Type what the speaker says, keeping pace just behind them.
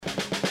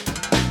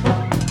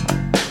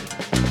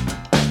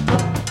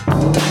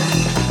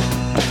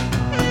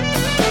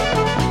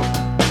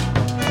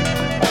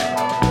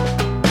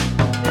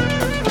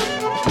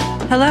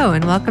Hello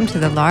and welcome to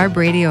the LARB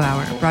Radio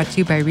Hour, brought to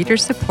you by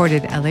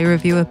reader-supported LA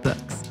Review of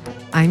Books.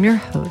 I'm your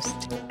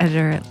host,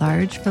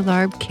 editor-at-large for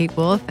LARB, Kate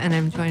Wolf, and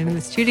I'm joined in the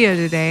studio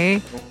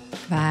today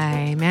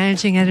by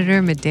managing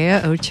editor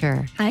Medaya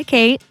Ocher. Hi,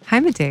 Kate.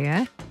 Hi,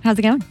 Medaya. How's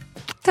it going?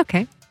 It's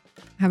okay.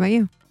 How about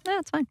you? Yeah,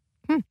 it's fine.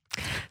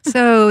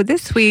 So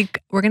this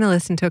week, we're going to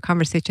listen to a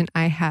conversation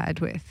I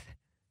had with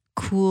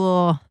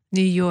cool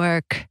New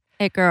York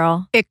It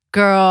girl.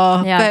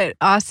 Yeah. But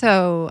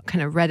also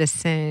kind of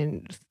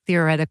reticent,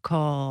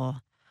 theoretical,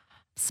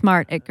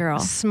 Smart it girl.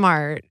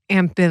 smart,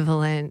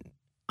 ambivalent,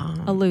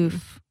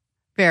 Aloof.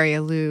 very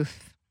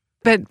aloof,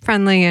 but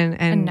friendly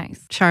and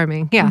nice.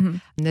 Charming. Yeah.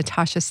 Mhm.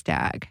 Natasha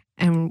Stagg.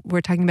 And we're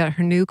talking about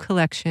her new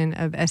collection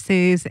of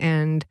essays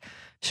and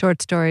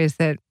short stories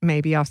that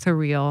may be also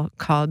real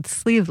called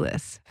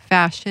Sleeveless,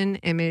 Fashion,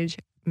 Image,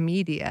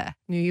 Media,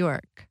 New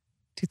York,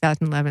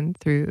 2011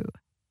 through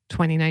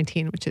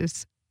 2019, which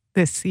is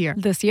this year.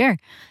 This year.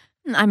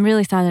 I'm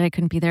really sad that I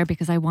couldn't be there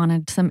because I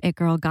wanted some it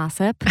girl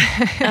gossip.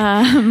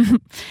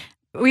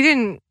 We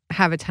didn't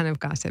have a ton of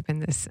gossip in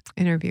this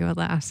interview,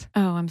 alas.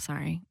 Oh, I'm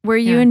sorry. Were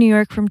you Yeah. in New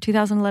York from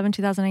 2011,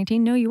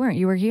 2019? No, you weren't.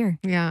 You were here.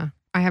 Yeah.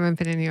 I haven't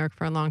been in New York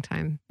for a long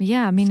time.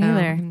 Yeah, me So,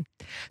 neither.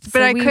 But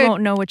So I we could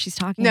won't know what she's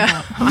talking No,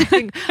 about. I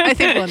think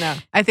we'll know.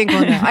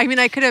 I mean,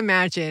 I could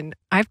imagine.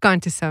 I've gone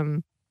to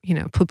some,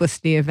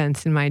 publicity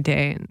events in my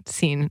day and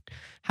seen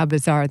how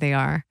bizarre they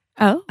are.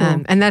 Oh.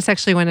 And that's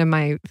actually one of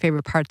my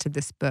favorite parts of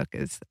this book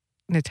is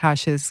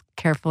Natasha's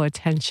careful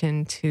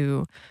attention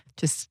to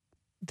just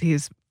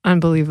these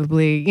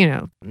unbelievably,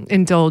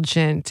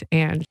 indulgent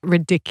and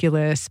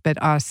ridiculous,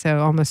 but also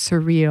almost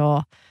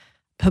surreal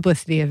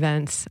publicity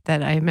events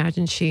that I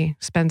imagine she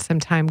spends some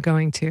time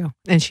going to.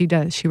 And she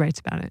does. She writes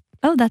about it.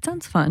 Oh, that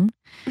sounds fun.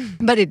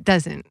 But it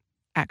doesn't,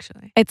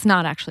 actually. It's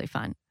not actually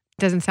fun.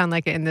 Doesn't sound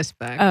like it in this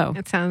book. Oh.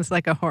 It sounds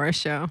like a horror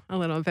show a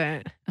little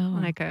bit. Oh.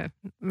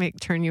 Like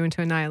turn you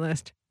into a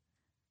nihilist.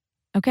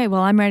 Okay,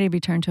 well, I'm ready to be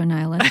turned to a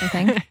nihilist, I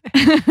think.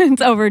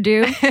 It's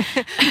overdue.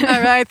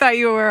 I thought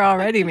you were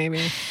already,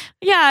 maybe.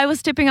 Yeah, I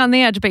was tipping on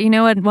the edge, but you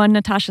know what? One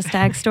Natasha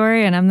Stagg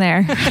story and I'm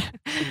there.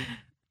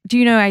 Do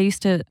you know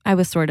I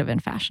was sort of in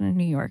fashion in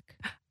New York,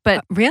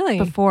 but really?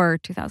 before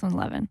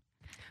 2011.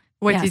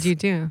 What Yes. did you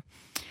do?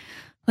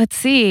 Let's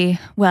see.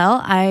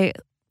 Well,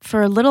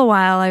 for a little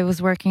while, I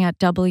was working at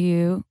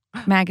W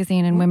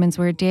Magazine and Women's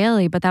Wear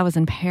Daily, but that was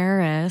in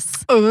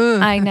Paris.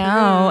 I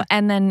know.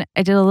 And then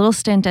I did a little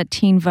stint at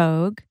Teen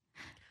Vogue.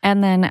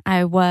 And then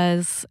I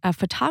was a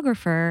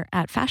photographer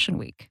at Fashion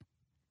Week.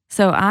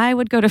 So I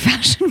would go to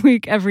Fashion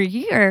Week every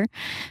year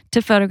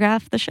to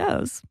photograph the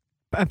shows.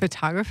 A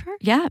photographer?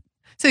 Yeah.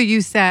 So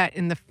you sat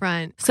in the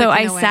front. So I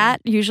clicking away.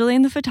 sat usually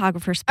in the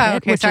photographer's pit, Oh,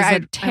 okay. which Sorry, is a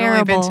I've terrible.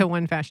 only been to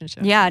one fashion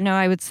show. Yeah, no,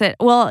 I would sit.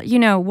 Well,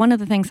 one of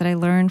the things that I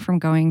learned from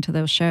going to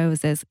those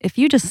shows is if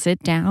you just sit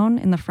down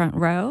in the front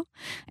row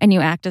and you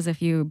act as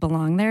if you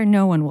belong there,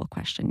 no one will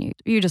question you.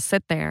 You just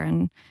sit there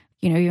and,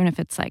 even if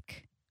it's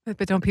like But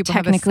don't people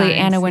technically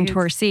have Anna seats?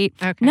 Wintour seat.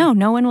 Okay.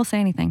 No one will say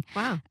anything.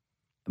 Wow.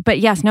 But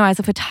yes, no, as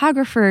a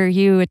photographer,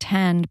 you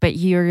attend, but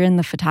you're in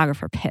the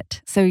photographer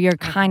pit. So you're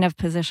kind of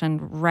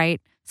positioned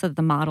right so that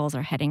the models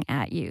are heading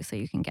at you so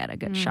you can get a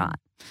good shot.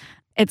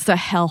 It's a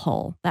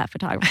hellhole, that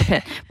photographer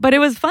pit. But it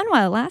was fun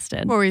while it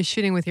lasted. Or were you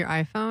shooting with your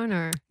iPhone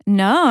or?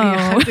 No.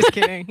 Yeah, I'm just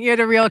kidding. You had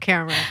a real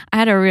camera. I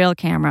had a real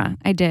camera.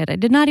 I did. I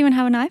did not even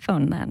have an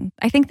iPhone then.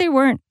 I think they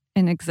weren't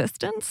in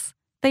existence.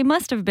 They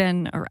must have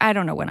been, or I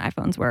don't know when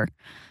iPhones were.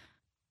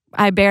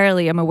 I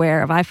barely am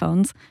aware of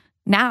iPhones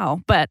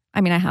now, but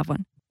I mean, I have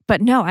one.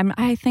 But no,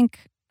 I think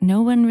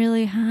no one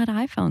really had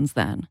iPhones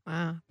then.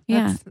 Wow.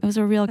 Yeah, it was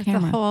a real That's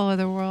camera. a whole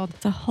other world.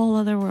 It's a whole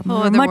other world. Whole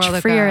We were other much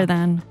world freer ago.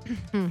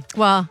 then.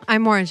 Well,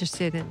 I'm more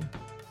interested in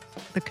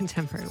the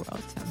contemporary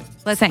world. So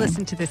let's Same.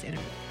 listen to this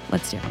interview.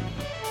 Let's do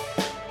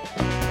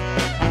it.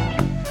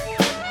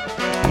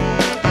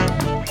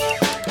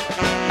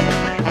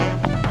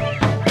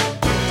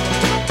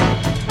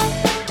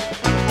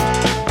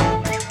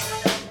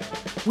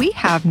 We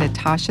have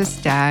Natasha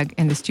Stagg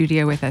in the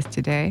studio with us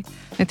today.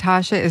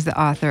 Natasha is the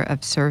author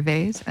of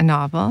Surveys, a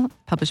novel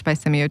published by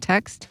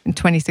Semiotexte in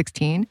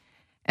 2016.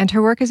 And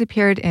her work has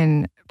appeared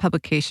in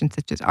publications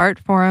such as Art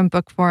Forum,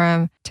 Book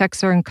Forum,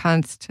 Texter and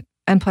Kunst,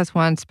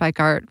 N+1, Spike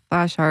Art,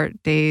 Flash Art,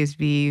 Days,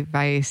 V,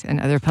 Vice, and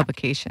other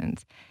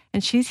publications.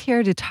 And she's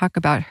here to talk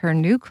about her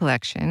new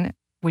collection,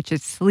 which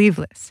is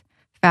Sleeveless,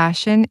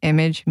 Fashion,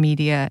 Image,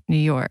 Media, New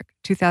York,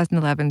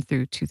 2011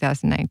 through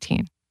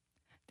 2019.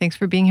 Thanks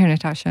for being here,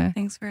 Natasha.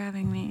 Thanks for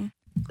having me.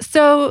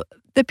 So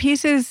the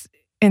pieces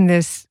in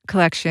this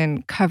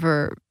collection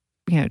cover,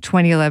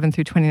 2011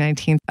 through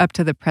 2019 up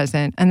to the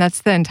present. And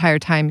that's the entire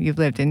time you've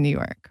lived in New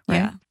York, right?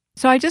 Yeah.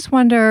 So I just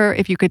wonder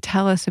if you could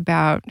tell us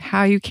about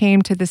how you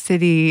came to the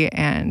city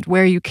and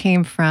where you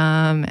came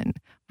from and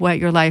what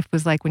your life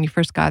was like when you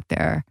first got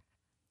there.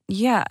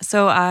 Yeah.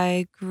 So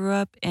I grew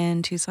up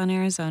in Tucson,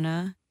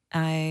 Arizona.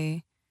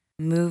 I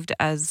moved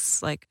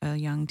as like a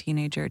young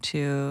teenager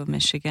to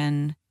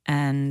Michigan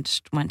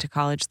and went to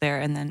college there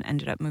and then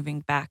ended up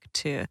moving back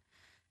to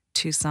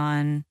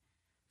Tucson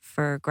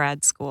for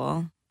grad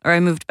school. or I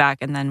moved back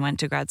and then went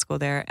to grad school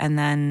there. And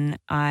then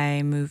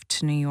I moved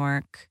to New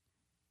York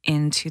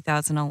in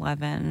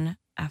 2011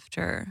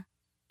 after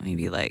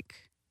maybe like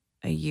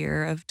a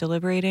year of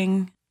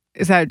deliberating.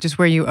 Is that just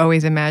where you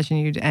always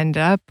imagined you'd end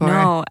up? Or?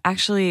 No,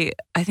 actually,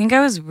 I think I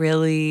was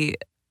really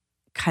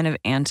kind of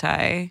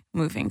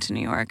anti-moving to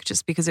New York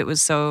just because it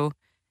was so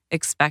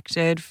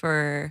expected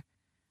for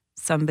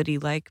somebody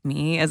like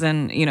me, as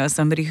in, you know,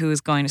 somebody who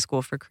was going to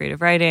school for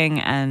creative writing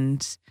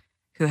and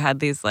who had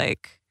these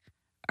like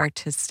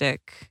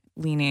artistic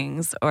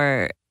leanings.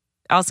 Or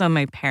also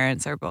my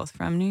parents are both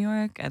from New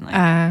York, and like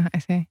I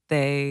see.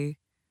 They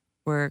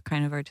were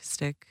kind of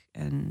artistic,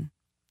 and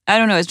I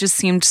don't know, it just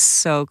seemed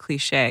so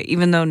cliche,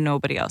 even though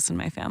nobody else in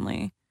my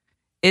family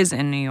is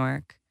in New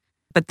York.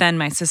 But then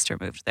my sister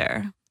moved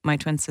there, my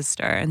twin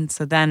sister. And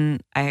so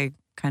then I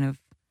kind of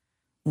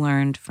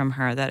learned from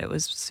her that it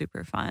was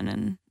super fun,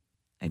 and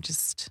I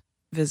just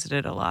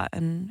visited a lot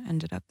and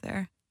ended up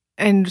there.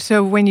 And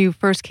so when you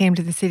first came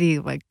to the city,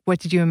 like, what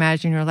did you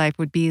imagine your life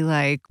would be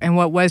like? And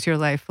what was your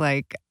life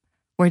like?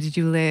 Where did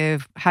you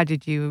live? How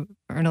did you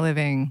earn a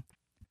living?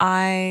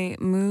 I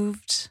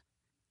moved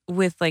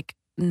with like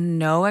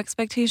no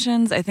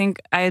expectations. I think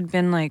I had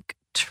been like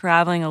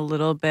traveling a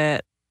little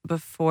bit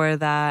before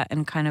that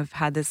and kind of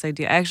had this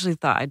idea. I actually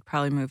thought I'd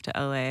probably move to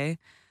LA,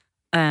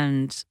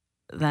 and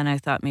then I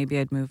thought maybe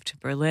I'd move to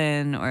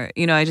Berlin, or,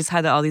 you know, I just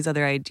had all these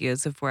other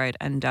ideas of where I'd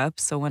end up.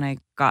 So when I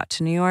got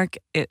to New York,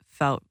 it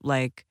felt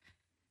like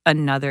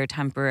another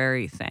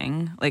temporary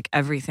thing. Like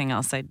everything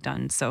else I'd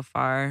done so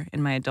far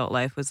in my adult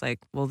life was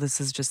like, well,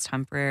 this is just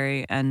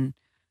temporary. And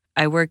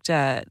I worked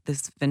at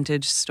this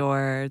vintage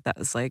store that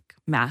was like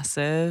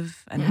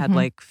massive and had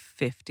like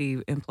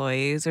 50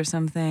 employees or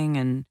something.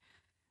 And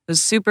it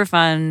was super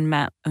fun,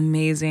 met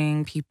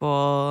amazing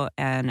people,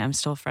 and I'm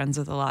still friends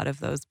with a lot of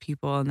those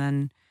people. And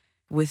then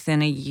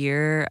within a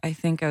year, I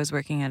think I was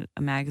working at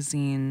a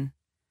magazine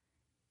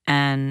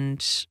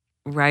and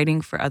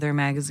writing for other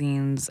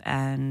magazines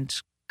and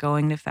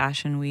going to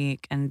Fashion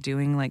Week and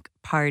doing like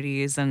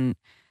parties and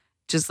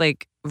just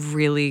like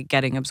really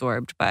getting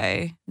absorbed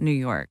by New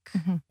York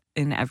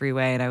in every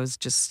way. And I was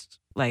just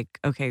like,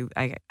 okay,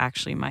 I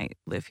actually might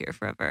live here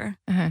forever.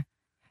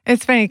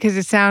 It's funny because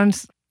it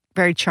sounds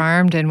very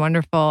charmed and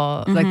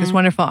wonderful, like this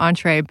wonderful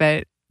entree,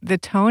 but the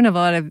tone of a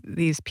lot of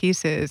these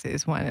pieces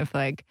is one of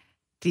like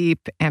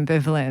deep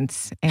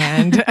ambivalence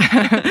and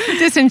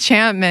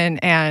disenchantment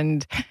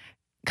and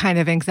kind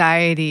of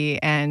anxiety.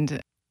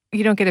 And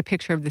you don't get a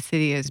picture of the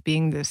city as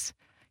being this,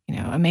 you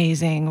know,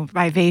 amazing,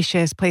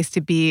 vivacious place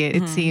to be.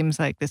 It seems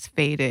like this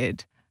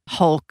faded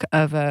hulk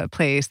of a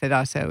place that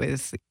also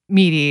is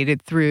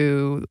mediated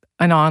through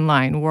an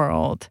online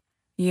world.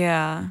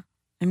 Yeah.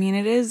 I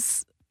mean,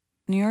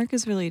 New York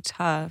is really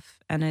tough,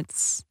 and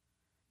it's,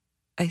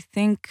 I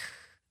think,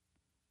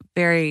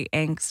 very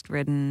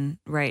angst-ridden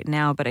right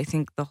now, but I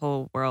think the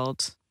whole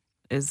world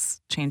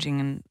is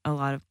changing in a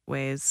lot of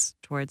ways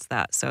towards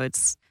that. So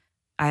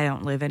I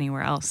don't live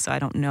anywhere else, so I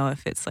don't know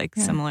if it's like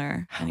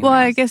similar anywhere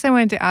else. I guess I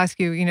wanted to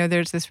ask you, you know,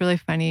 there's this really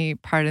funny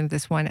part of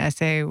this one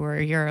essay where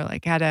you're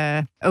like at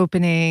a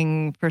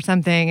opening for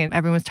something and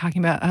everyone's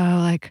talking about, oh,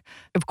 like,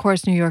 of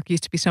course, New York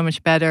used to be so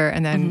much better.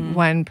 And then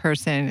one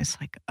person is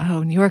like,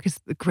 oh, New York is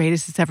the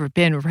greatest it's ever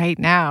been right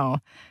now.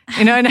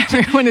 You know, and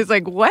everyone is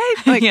like,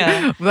 what?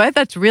 Like, what?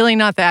 That's really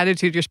not the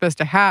attitude you're supposed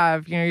to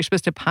have. You know, you're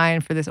supposed to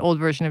pine for this old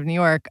version of New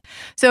York.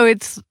 So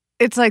it's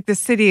like the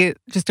city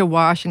just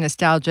awash in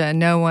nostalgia.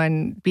 No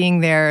one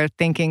being there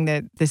thinking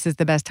that this is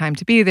the best time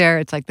to be there.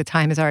 It's like the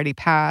time has already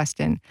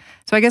passed. And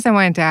so I guess I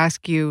wanted to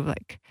ask you,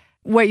 like,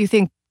 what you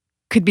think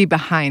could be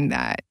behind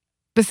that.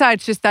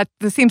 Besides just that,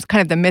 this seems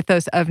kind of the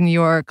mythos of New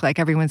York. Like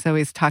everyone's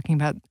always talking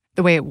about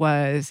the way it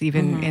was,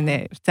 even in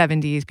the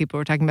 70s, people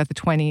were talking about the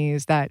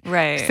 20s, that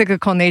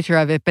cyclical nature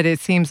of it. But it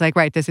seems like,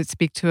 does it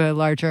speak to a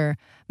larger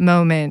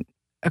moment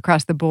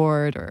across the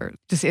board or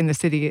just in the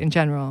city in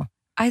general?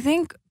 I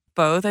think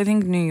both. I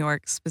think New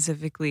York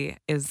specifically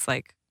is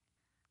like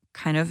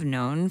kind of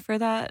known for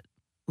that,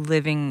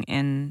 living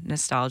in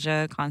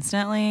nostalgia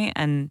constantly.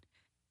 And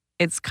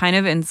it's kind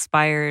of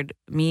inspired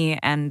me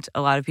and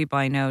a lot of people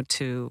I know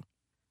to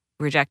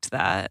reject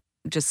that.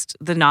 Just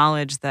the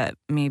knowledge that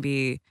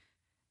maybe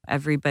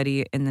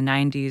everybody in the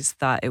 90s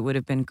thought it would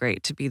have been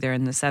great to be there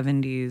in the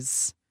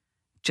 70s,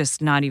 just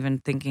not even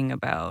thinking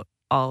about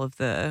all of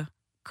the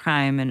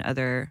crime and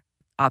other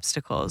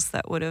obstacles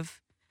that would have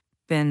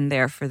been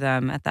there for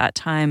them at that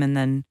time. And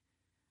then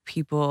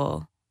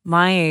people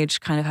my age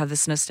kind of have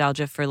this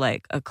nostalgia for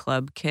like a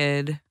club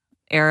kid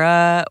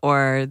era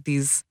or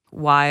these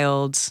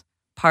wild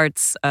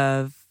parts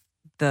of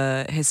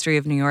the history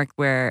of New York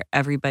where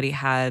everybody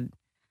had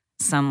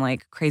some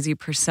like crazy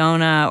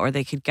persona or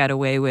they could get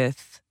away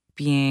with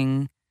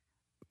being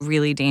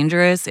really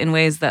dangerous in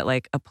ways that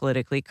like a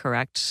politically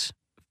correct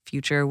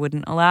future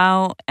wouldn't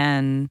allow.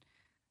 And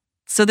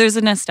so there's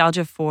a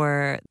nostalgia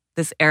for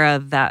this era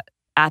that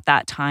at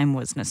that time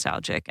was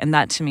nostalgic. And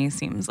that to me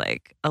seems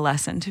like a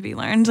lesson to be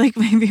learned. Like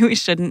maybe we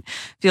shouldn't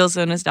feel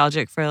so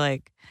nostalgic for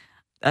like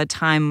a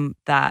time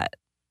that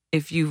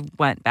if you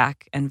went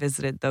back and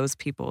visited those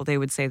people, they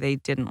would say they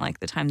didn't like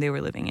the time they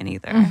were living in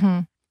either. Mm-hmm.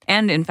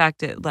 And in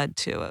fact, it led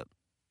to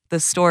the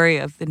story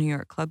of the New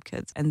York club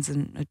kids ends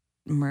in a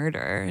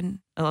murder and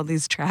all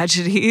these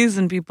tragedies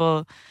and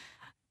people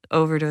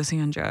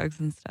overdosing on drugs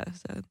and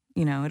stuff. So,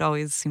 it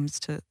always seems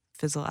to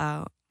fizzle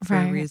out for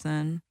a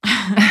reason.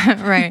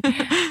 Right.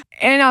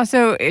 And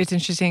also, it's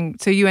interesting.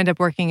 So you end up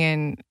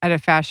working at a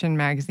fashion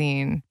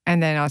magazine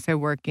and then also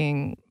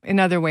working in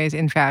other ways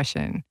in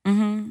fashion.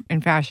 Mm-hmm.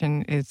 And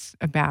fashion is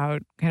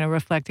about kind of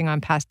reflecting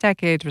on past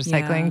decades,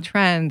 recycling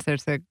trends.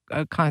 There's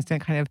a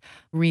constant kind of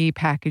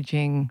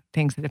repackaging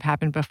things that have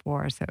happened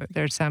before. So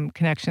there's some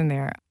connection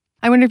there.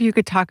 I wonder if you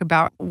could talk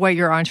about what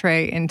your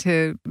entree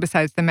into,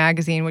 besides the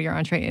magazine, what your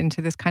entree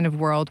into this kind of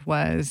world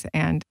was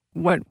and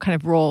what kind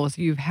of roles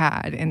you've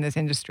had in this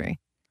industry.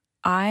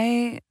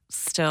 I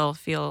still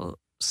feel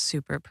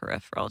super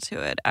peripheral to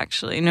it,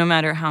 actually, no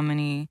matter how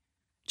many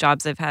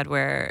jobs I've had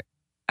where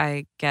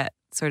I get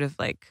sort of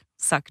like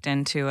sucked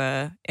into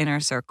a inner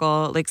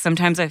circle. Like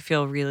sometimes I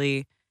feel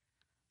really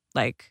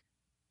like,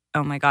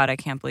 oh my God, I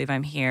can't believe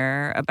I'm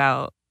here,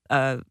 about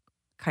a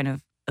kind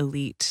of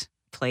elite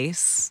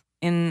place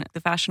in the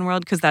fashion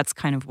world, because that's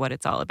kind of what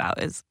it's all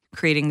about, is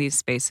creating these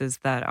spaces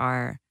that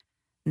are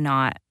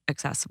not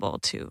accessible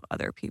to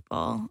other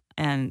people.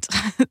 And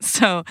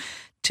so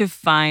to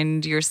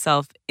find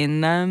yourself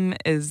in them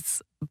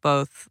is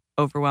both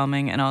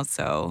overwhelming and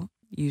also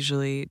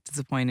usually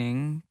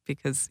disappointing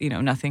because,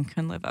 nothing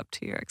can live up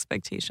to your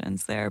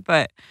expectations there.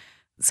 But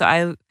so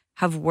I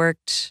have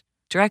worked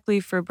directly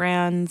for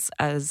brands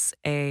as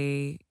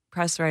a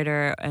press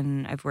writer,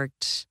 and I've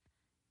worked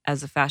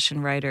as a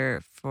fashion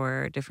writer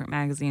for different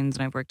magazines,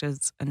 and I've worked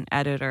as an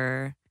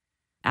editor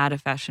at a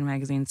fashion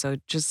magazine. So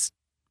just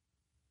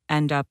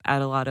end up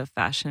at a lot of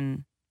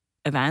fashion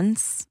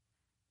events.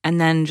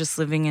 And then just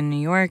living in New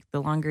York,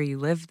 the longer you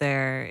live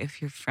there,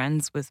 if you're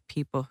friends with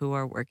people who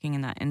are working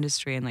in that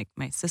industry, and like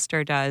my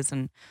sister does,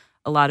 and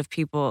a lot of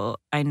people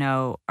I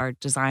know are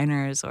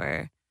designers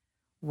or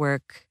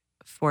work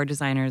for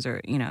designers,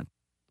 or,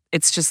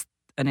 it's just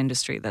an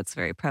industry that's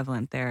very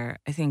prevalent there.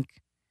 I think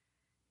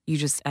you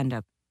just end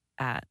up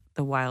at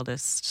the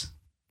wildest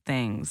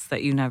things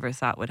that you never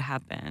thought would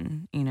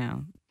happen,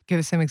 Give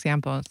us some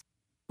examples.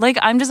 Like,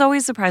 I'm just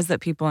always surprised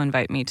that people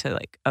invite me to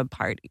like a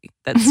party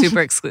that's super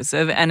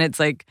exclusive, and it's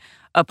like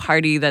a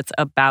party that's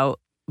about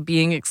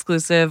being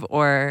exclusive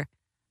or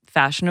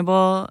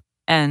fashionable.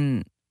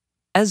 And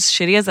as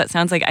shitty as that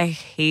sounds, like I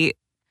hate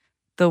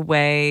the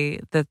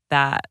way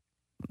that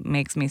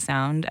makes me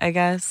sound, I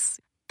guess.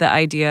 The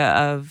idea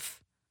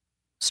of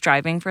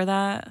striving for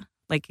that,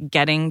 like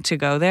getting to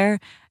go there.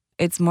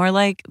 It's more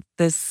like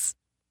this,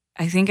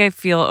 I think I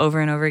feel over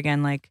and over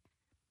again, like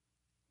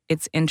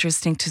it's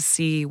interesting to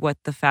see what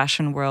the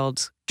fashion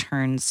world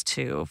turns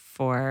to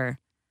for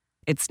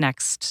its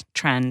next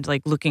trend,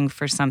 like looking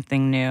for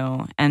something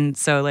new. And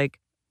so like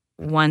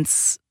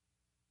once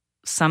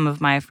some of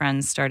my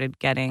friends started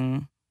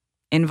getting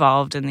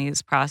involved in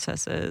these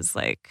processes,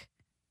 like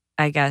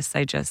I guess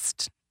I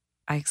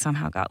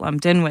somehow got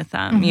lumped in with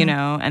them,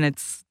 and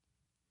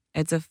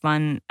it's a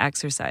fun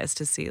exercise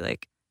to see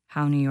like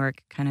how New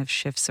York kind of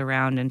shifts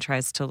around and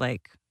tries to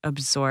like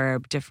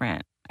absorb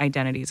different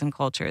identities and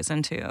cultures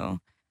into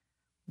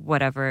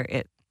whatever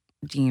it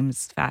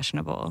deems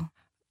fashionable.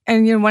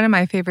 And one of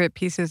my favorite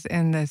pieces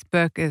in this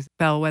book is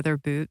bellwether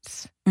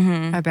boots,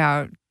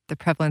 about the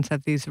prevalence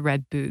of these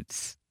red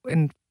boots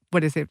in,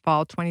 what is it,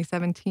 fall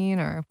 2017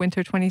 or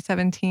winter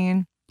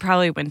 2017?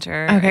 Probably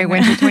winter. Okay,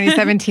 winter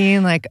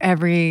 2017, like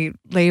every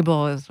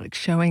label is like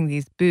showing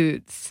these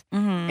boots,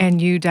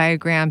 and you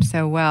diagram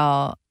so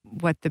well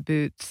what the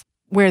boots,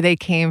 where they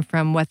came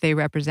from, what they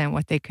represent,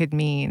 what they could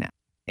mean.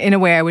 In a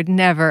way I would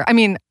never,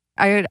 I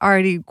had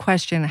already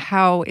questioned,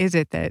 how is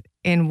it that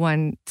in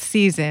one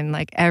season,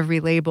 like every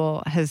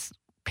label has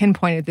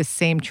pinpointed the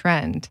same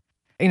trend?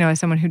 As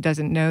someone who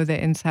doesn't know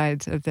the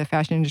insides of the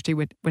fashion industry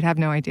would have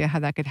no idea how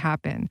that could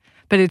happen.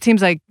 But it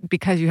seems like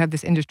because you have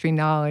this industry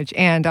knowledge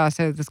and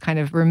also this kind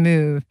of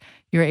remove,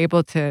 you're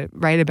able to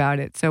write about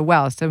it so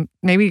well. So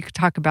maybe you could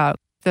talk about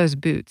those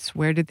boots.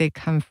 Where did they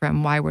come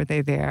from? Why were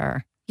they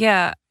there?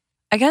 Yeah,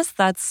 I guess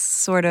that's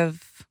sort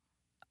of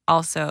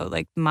also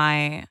like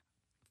my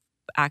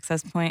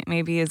access point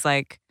maybe, is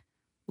like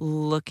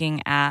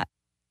looking at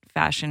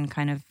fashion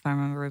kind of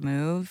from a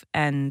remove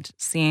and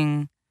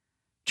seeing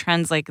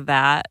trends like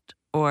that,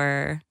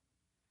 or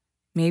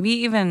maybe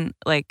even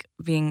like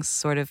being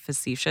sort of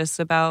facetious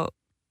about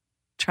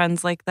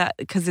trends like that,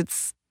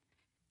 because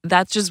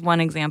that's just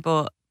one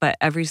example. But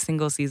every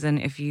single season,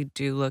 if you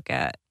do look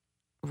at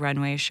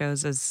runway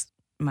shows as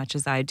much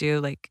as I do,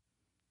 like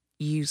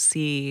you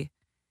see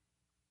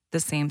the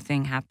same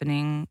thing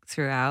happening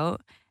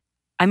throughout.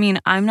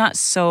 I'm not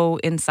so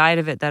inside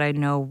of it that I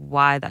know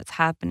why that's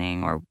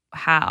happening or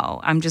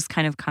how. I'm just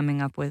kind of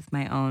coming up with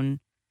my own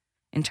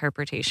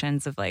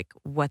interpretations of like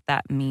what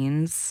that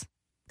means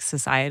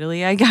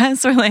societally, I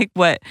guess, or like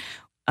what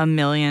a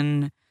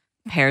million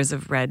pairs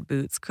of red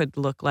boots could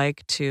look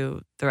like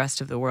to the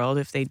rest of the world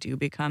if they do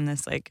become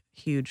this like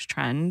huge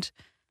trend.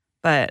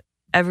 But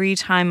every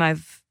time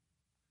I've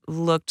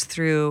looked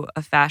through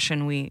a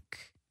fashion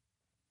week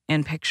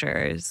in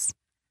pictures,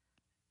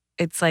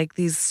 it's like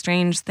these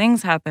strange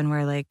things happen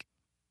where like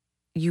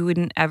you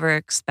wouldn't ever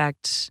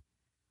expect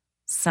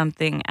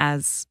something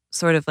as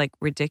sort of like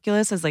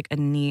ridiculous as like a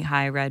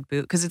knee-high red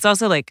boot. Because it's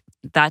also like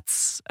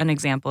that's an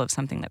example of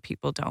something that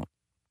people don't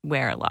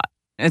wear a lot.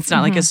 It's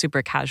not like a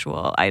super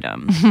casual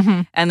item.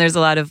 And there's a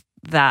lot of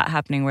that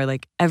happening where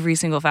like every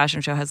single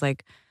fashion show has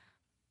like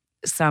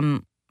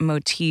some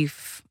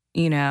motif,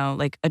 you know,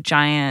 like a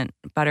giant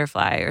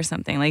butterfly or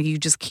something. Like you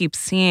just keep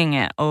seeing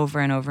it over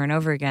and over and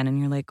over again. And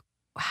you're like,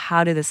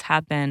 how did this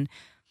happen?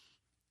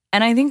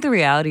 And I think the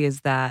reality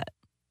is that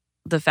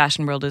the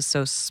fashion world is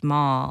so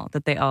small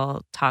that they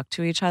all talk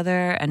to each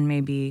other and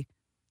maybe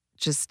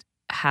just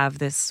have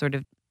this sort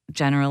of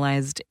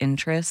generalized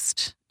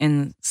interest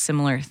in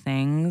similar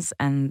things,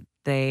 and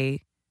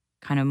they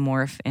kind of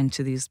morph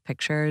into these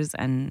pictures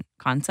and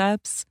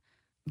concepts.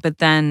 But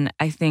then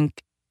I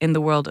think in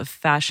the world of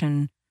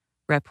fashion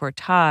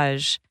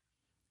reportage,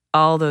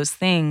 all those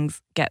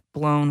things get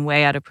blown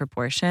way out of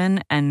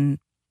proportion and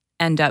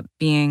end up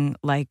being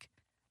like,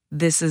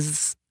 this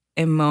is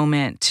a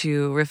moment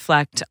to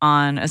reflect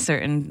on a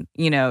certain,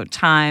 you know,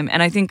 time.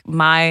 And I think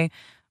my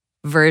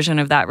version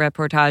of that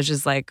reportage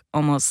is like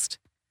almost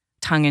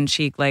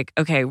tongue-in-cheek, like,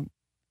 okay,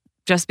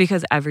 just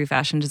because every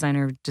fashion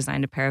designer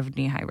designed a pair of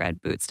knee-high red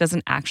boots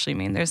doesn't actually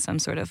mean there's some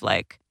sort of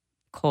like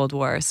Cold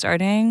War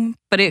starting,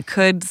 but it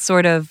could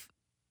sort of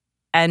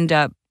end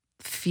up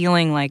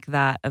feeling like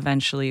that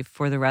eventually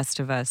for the rest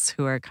of us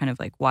who are kind of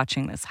like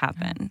watching this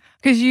happen.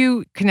 Because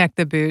you connect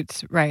the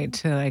boots, right,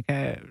 to like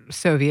a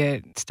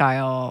Soviet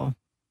style,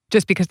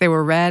 just because they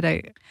were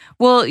red.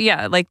 Well,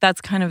 yeah, like that's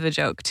kind of a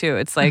joke too.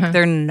 It's like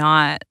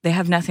they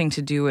have nothing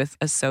to do with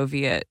a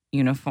Soviet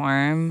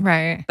uniform.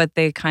 Right. But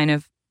they kind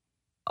of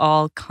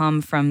all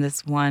come from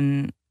this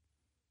one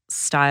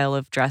style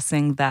of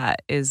dressing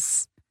that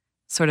is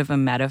sort of a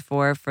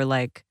metaphor for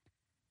like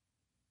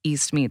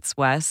East meets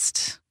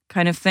West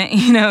kind of thing.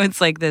 You know,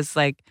 it's like this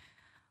like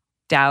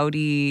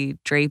dowdy,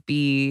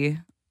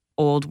 drapey,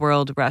 old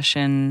world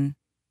Russian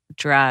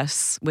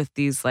dress with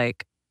these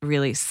like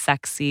really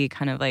sexy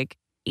kind of like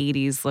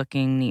 80s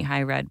looking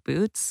knee-high red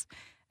boots.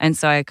 And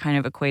so I kind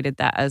of equated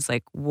that as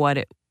like what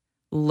it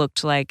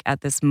looked like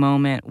at this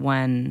moment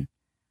when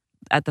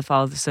at the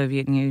fall of the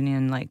Soviet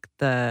Union, like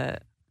the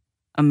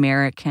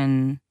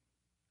American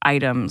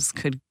items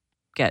could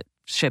get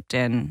shipped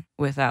in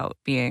without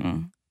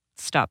being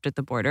stopped at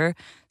the border.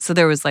 So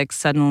there was like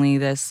suddenly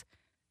this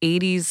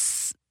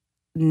 80s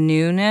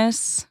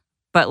newness,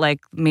 but like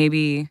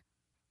maybe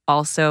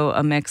also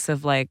a mix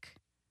of like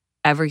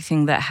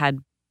everything that had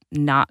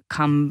not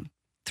come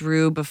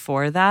through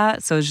before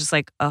that. So it's just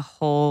like a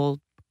whole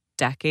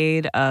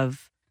decade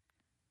of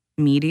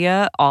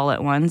media all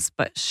at once,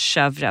 but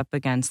shoved up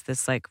against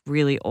this like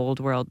really old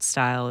world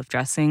style of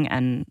dressing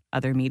and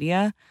other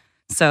media.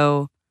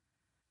 So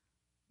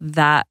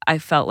that I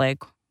felt like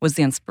was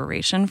the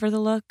inspiration for the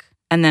look.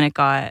 And then it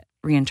got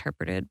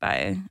reinterpreted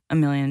by a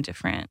million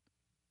different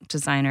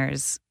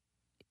designers,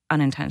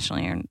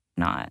 unintentionally or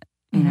not,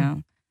 you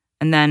know?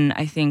 And then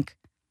I think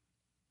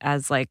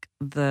as like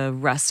the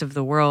rest of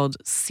the world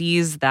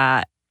sees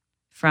that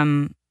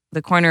from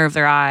the corner of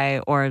their eye,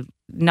 or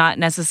not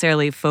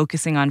necessarily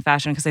focusing on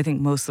fashion, because I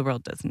think most of the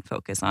world doesn't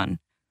focus on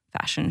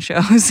fashion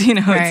shows, you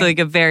know, right. It's like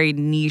a very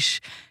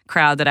niche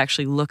crowd that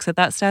actually looks at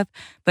that stuff,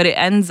 but it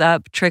ends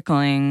up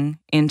trickling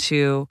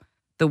into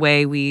the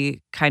way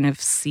we kind of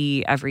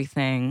see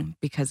everything,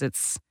 because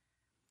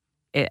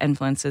it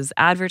influences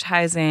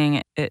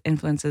advertising, it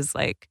influences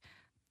like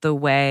the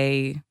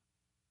way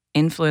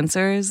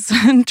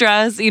influencers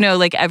dress, you know,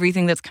 like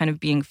everything that's kind of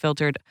being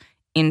filtered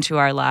into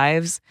our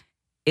lives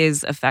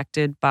is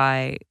affected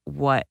by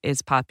what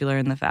is popular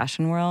in the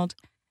fashion world.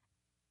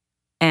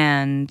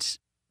 And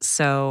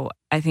so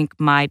I think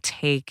my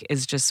take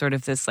is just sort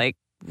of this like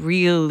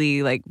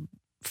really like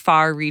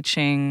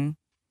far-reaching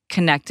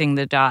connecting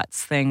the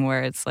dots thing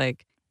where it's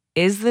like,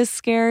 is this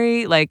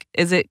scary? Like,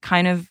 is it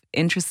kind of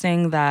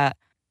interesting that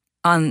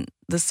on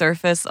the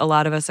surface, a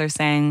lot of us are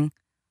saying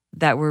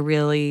that we're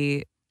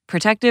really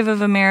protective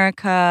of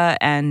America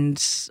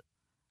and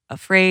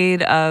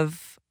afraid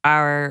of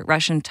our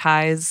Russian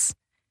ties,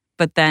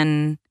 but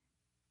then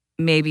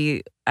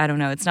maybe, I don't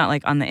know, it's not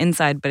like on the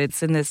inside, but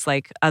it's in this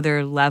like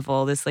other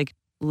level, this like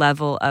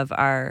level of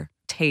our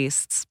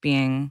tastes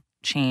being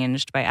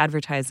changed by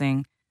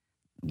advertising.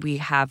 We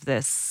have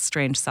this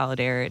strange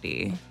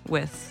solidarity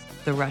with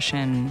the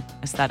Russian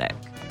aesthetic.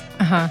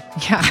 Yeah.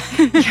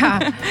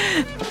 Yeah.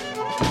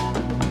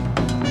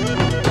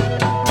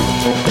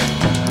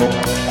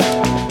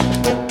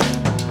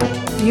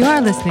 You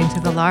are listening to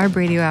the LARB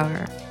Radio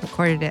Hour,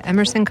 recorded at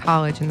Emerson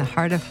College in the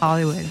heart of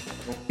Hollywood.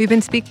 We've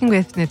been speaking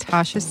with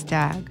Natasha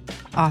Stagg,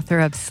 author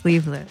of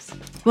Sleeveless.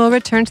 We'll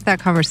return to that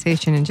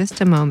conversation in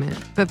just a moment,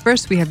 but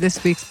first we have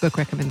this week's book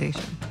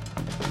recommendation.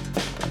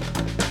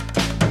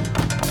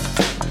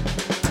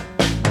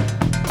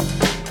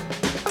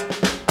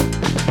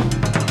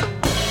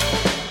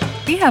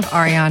 We have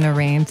Ariana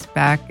Reines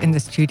back in the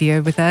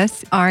studio with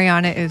us.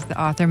 Ariana is the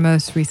author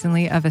most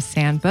recently of A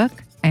Sand Book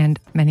and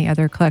many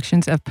other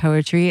collections of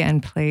poetry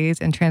and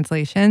plays and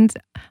translations.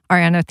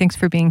 Ariana, thanks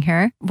for being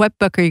here. What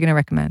book are you going to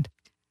recommend?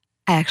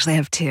 I actually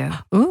have two.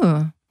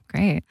 Ooh,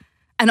 great.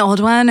 An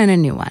old one and a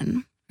new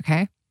one.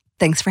 Okay.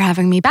 Thanks for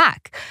having me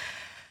back.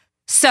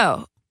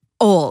 So,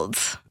 old.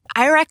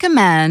 I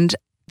recommend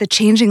The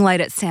Changing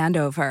Light at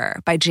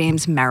Sandover by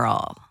James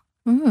Merrill.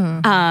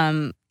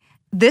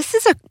 This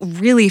is a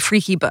really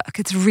freaky book.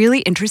 It's really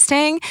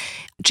interesting.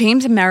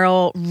 James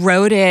Merrill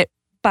wrote it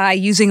by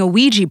using a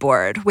Ouija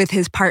board with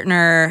his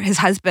partner, his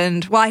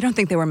husband. Well, I don't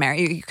think they were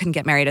married. You couldn't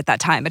get married at that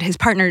time. But his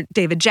partner,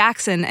 David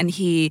Jackson, and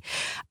he,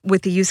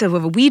 with the use of a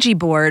Ouija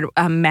board,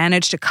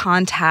 managed to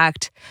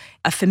contact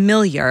a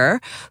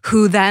familiar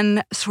who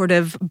then sort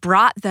of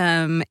brought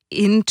them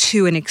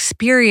into an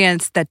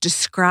experience that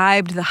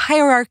described the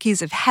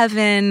hierarchies of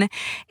heaven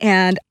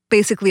and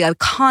basically a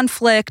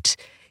conflict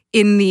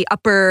in the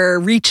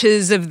upper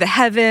reaches of the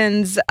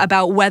heavens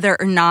about whether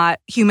or not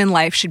human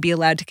life should be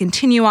allowed to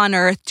continue on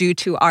Earth due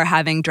to our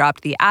having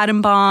dropped the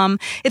atom bomb.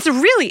 It's a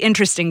really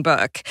interesting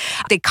book.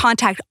 They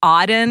contact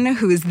Auden,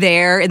 who is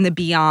there in the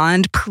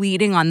beyond,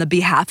 pleading on the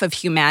behalf of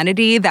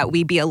humanity that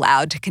we be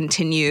allowed to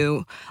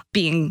continue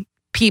being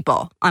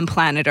people on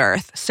planet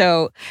Earth.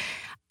 So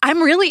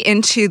I'm really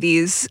into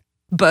these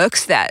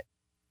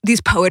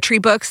poetry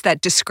books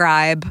that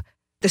describe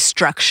the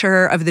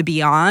structure of the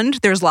beyond.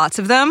 There's lots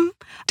of them.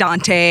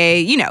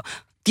 Dante,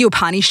 the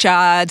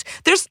Upanishads.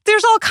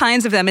 There's all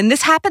kinds of them. And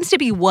this happens to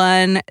be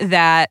one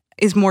that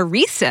is more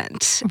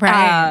recent.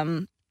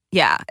 Right.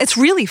 Yeah, it's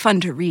really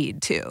fun to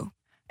read too.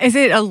 Is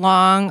it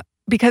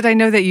because I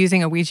know that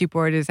using a Ouija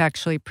board is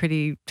actually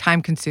pretty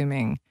time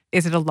consuming.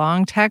 Is it a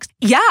long text?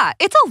 Yeah,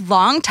 it's a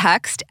long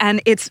text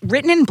and it's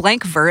written in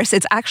blank verse.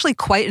 It's actually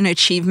quite an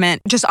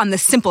achievement. Just on the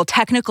simple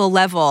technical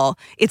level,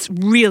 it's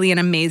really an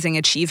amazing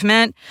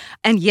achievement.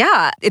 And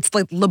yeah, it's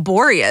like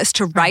laborious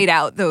to write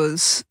out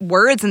those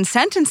words and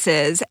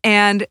sentences.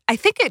 And I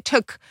think it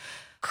took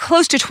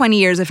close to 20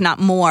 years, if not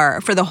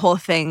more, for the whole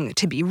thing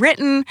to be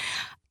written.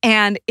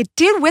 And it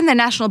did win the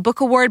National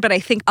Book Award, but I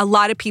think a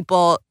lot of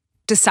people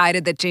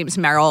decided that James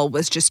Merrill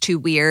was just too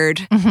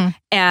weird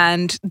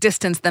and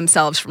distanced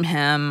themselves from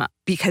him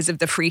because of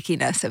the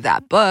freakiness of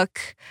that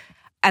book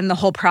and the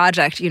whole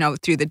project,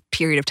 through the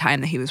period of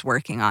time that he was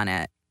working on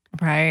it.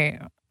 Right.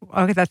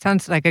 Okay, that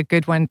sounds like a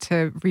good one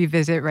to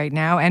revisit right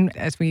now, and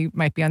as we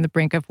might be on the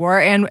brink of war.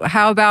 And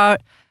how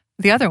about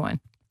the other one?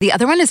 The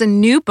other one is a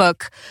new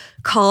book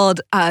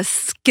called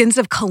Skins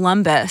of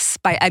Columbus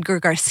by Edgar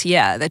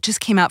Garcia that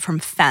just came out from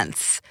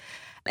Fence.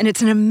 And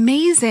it's an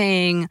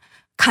amazing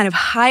kind of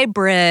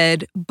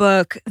hybrid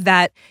book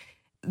that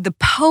the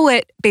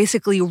poet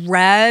basically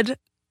read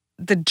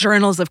the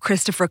journals of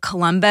Christopher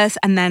Columbus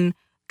and then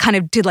kind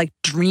of did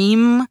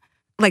dreamt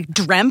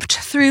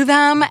through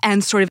them,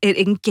 and sort of it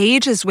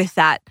engages with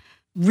that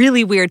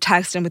really weird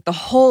text and with the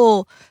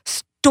whole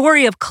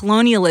story of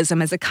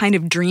colonialism as a kind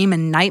of dream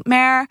and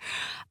nightmare.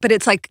 But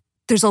it's like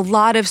there's a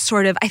lot of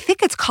I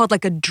think it's called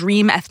like a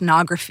dream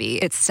ethnography,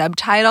 its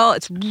subtitle.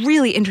 It's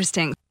really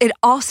interesting. It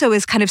also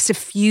is kind of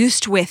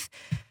suffused with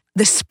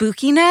the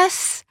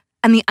spookiness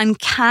and the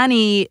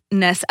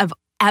uncanniness of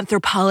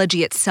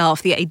anthropology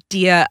itself, the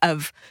idea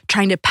of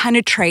trying to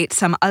penetrate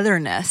some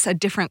otherness, a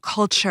different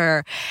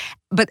culture,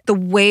 but the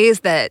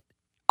ways that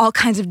all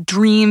kinds of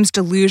dreams,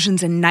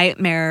 delusions, and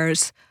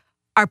nightmares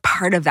are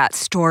part of that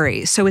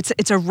story. So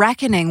it's a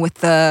reckoning with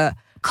the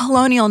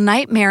colonial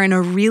nightmare in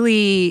a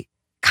really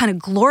kind of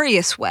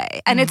glorious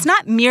way. And it's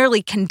not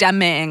merely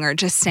condemning or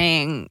just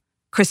saying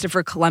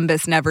Christopher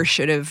Columbus never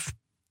should have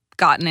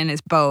gotten in his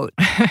boat,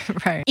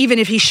 right? Even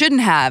if he shouldn't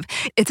have.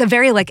 It's a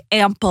very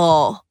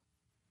ample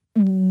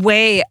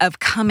way of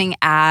coming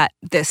at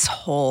this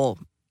whole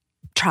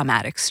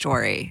traumatic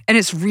story. And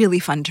it's really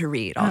fun to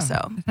read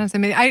also. That sounds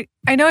amazing.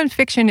 I know in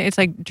fiction, it's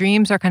like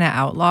dreams are kind of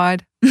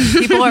outlawed.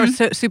 People are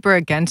super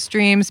against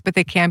dreams, but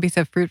they can be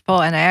so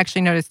fruitful. And I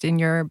actually noticed in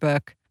your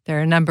book, there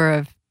are a number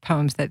of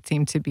poems that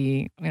seem to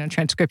be,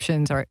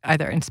 transcriptions or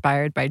either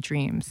inspired by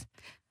dreams.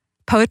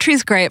 Poetry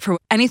is great for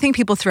anything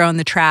people throw in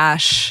the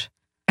trash.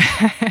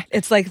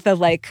 It's like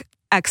the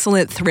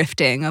excellent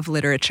thrifting of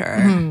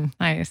literature.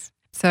 Nice.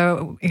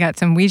 So we got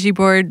some Ouija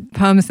board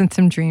poems and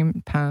some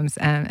dream poems,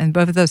 and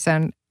both of those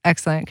sound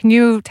excellent. Can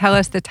you tell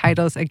us the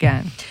titles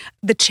again?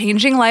 The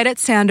Changing Light at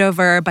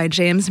Sandover by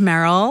James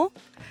Merrill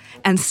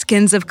and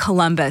Skins of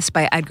Columbus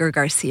by Edgar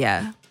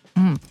Garcia.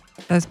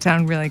 Those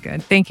sound really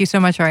good. Thank you so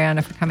much,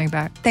 Ariana, for coming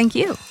back. Thank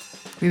you.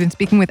 We've been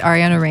speaking with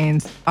Ariana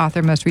Reines,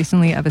 author most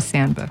recently of A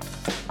Sand Book.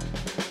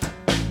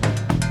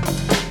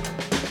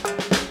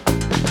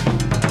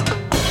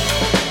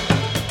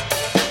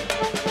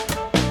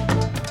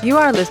 You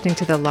are listening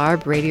to the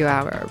LARB Radio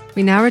Hour.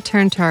 We now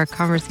return to our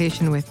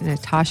conversation with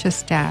Natasha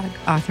Stagg,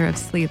 author of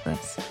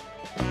Sleeveless.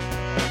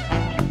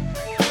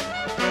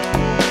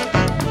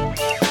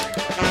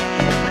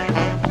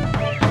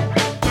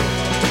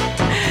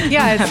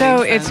 Yeah,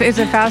 so it's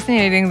a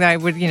fascinating that I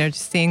would,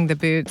 just seeing the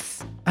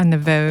boots on the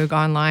Vogue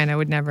online, I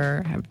would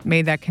never have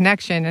made that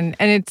connection. And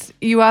it's,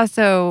 you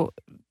also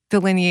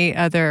delineate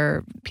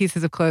other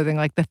pieces of clothing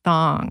like the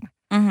thong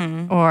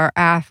or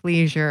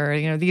athleisure,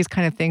 you know, these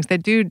kind of things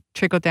that do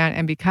trickle down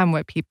and become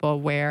what people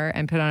wear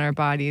and put on our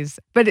bodies.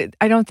 But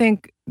I don't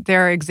think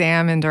they're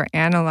examined or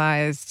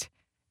analyzed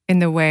in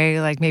the way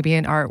like maybe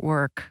an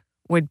artwork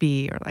would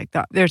be, or like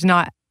there's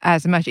not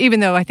as much, even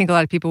though I think a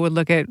lot of people would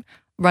look at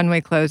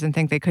runway clothes and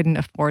think they couldn't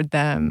afford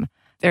them.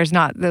 There's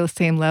not the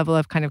same level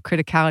of kind of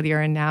criticality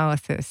or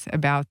analysis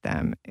about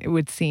them, it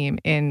would seem,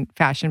 in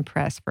fashion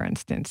press, for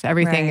instance.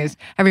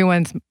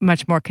 Everyone's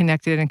much more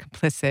connected and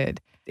complicit,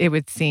 it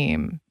would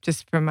seem,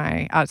 just from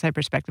my outside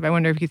perspective. I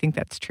wonder if you think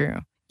that's true.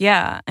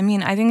 Yeah. I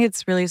mean, I think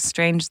it's really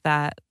strange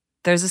that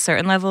there's a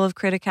certain level of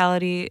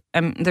criticality.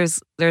 There's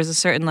a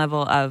certain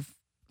level of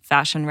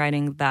fashion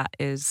writing that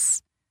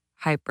is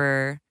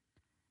hyper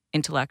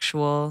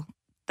intellectual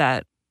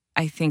that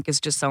I think is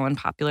just so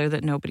unpopular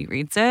that nobody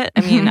reads it.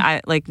 I mean,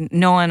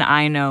 no one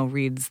I know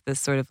reads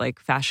this sort of like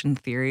fashion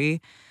theory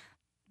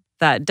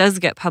that does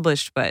get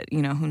published, but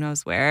you know, who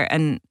knows where.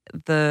 And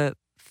the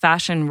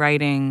fashion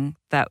writing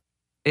that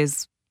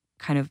is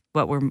kind of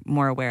what we're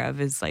more aware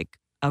of is like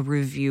a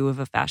review of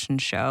a fashion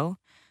show,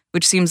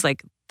 which seems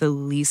like the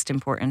least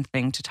important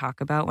thing to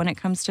talk about when it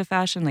comes to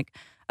fashion. Like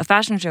a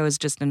fashion show is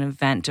just an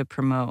event to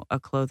promote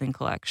a clothing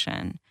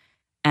collection,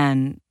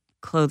 and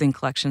clothing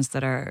collections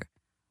that are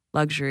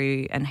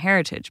luxury and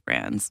heritage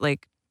brands,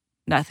 like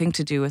nothing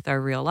to do with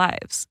our real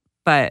lives.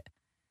 But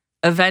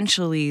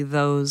eventually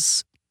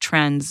those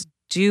trends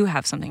do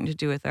have something to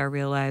do with our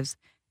real lives.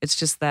 It's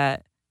just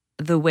that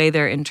the way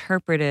they're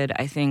interpreted,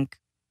 I think,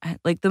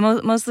 like the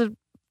most of the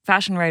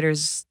fashion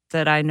writers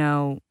that I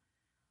know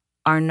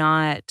are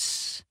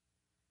not,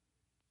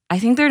 I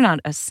think they're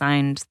not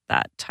assigned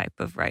that type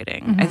of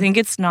writing. I think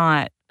it's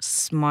not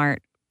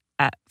smart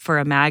for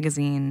a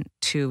magazine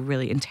to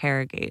really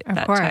interrogate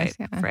that type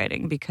of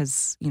writing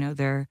because, you know,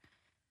 they're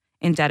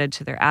indebted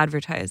to their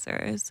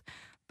advertisers.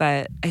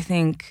 But I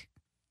think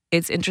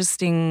it's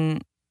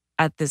interesting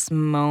at this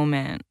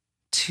moment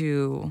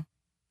to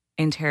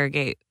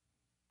interrogate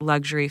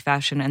luxury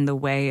fashion and the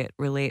way it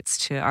relates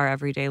to our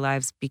everyday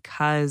lives,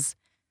 because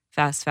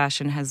fast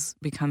fashion has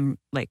become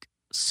like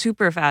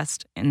super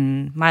fast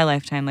in my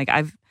lifetime. Like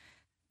I've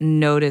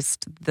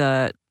noticed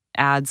the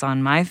ads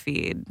on my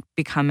feed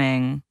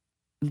becoming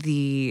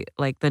the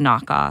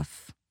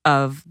knockoff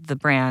of the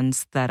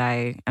brands that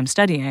I am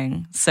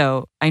studying.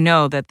 So I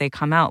know that they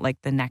come out like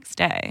the next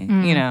day,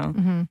 you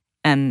know?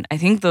 And I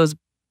think those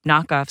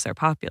knockoffs are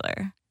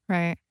popular.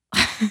 Right.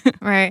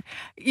 Right.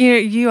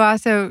 You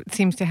also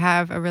seems to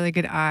have a really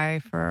good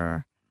eye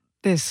for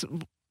this,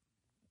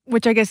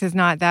 which I guess is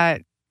not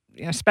that,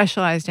 you know,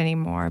 specialized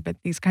anymore, but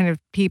these kind of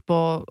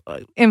people,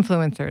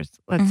 influencers,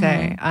 let's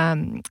say,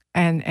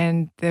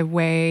 and the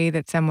way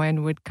that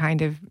someone would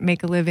kind of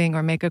make a living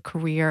or make a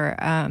career,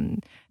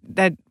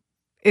 that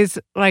is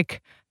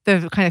like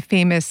the kind of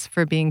famous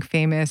for being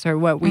famous, or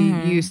what we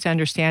used to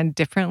understand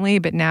differently,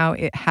 but now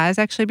it has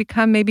actually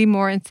become maybe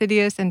more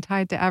insidious and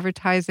tied to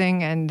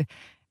advertising and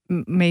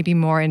maybe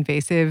more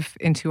invasive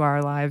into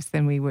our lives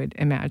than we would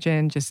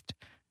imagine. Just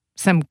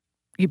some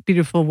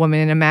beautiful woman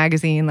in a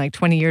magazine like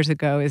 20 years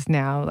ago is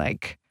now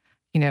like,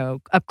 you know,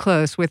 up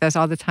close with us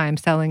all the time,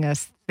 selling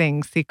us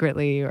things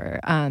secretly, or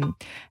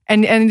and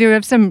there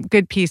have some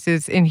good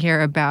pieces in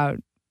here about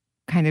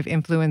kind of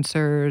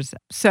influencers.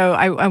 So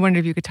I wonder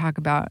if you could talk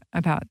about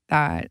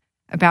that,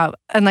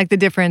 and like the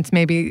difference,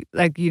 maybe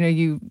like, you know,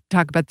 you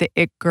talk about the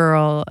it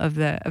girl of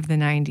the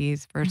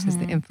 90s versus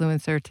the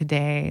influencer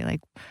today,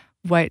 like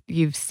what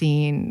you've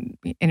seen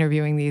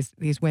interviewing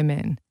these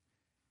women.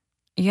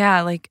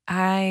 Yeah, like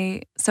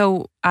I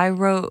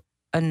wrote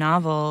a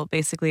novel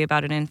basically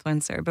about an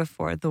influencer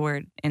before the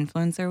word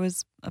influencer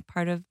was a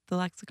part of the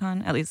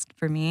lexicon, at least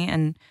for me.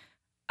 And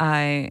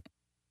I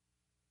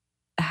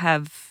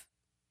have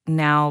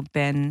now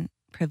been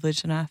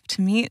privileged enough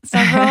to meet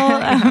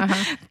several,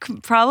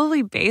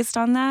 probably based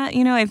on that.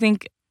 You know, I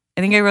think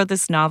I wrote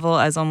this novel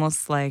as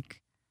almost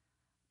like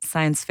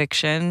science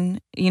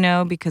fiction, you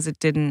know, because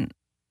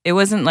it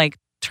wasn't like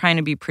trying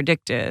to be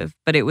predictive,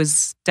 but it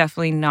was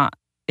definitely not.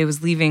 It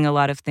was leaving a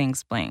lot of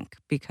things blank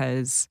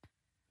because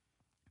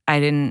I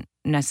didn't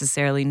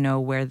necessarily know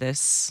where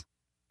this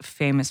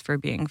famous for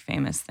being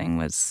famous thing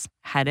was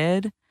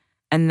headed.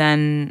 And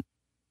then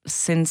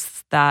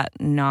since that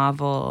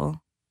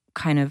novel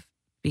kind of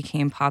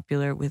became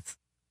popular with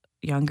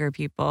younger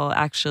people,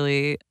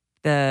 actually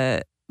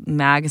the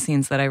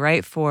magazines that I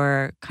write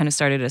for kind of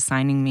started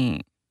assigning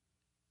me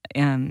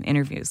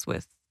interviews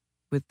with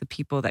the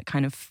people that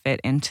kind of fit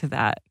into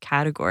that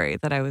category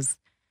that I was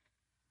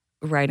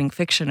writing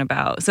fiction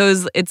about.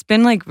 So it's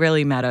been like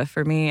really meta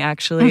for me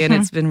actually, and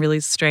it's been really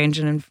strange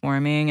and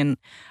informing, and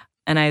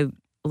I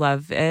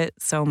love it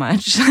so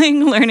much. Like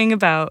learning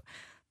about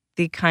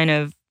the kind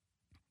of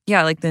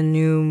like the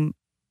new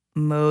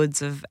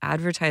modes of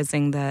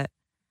advertising that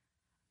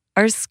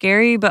are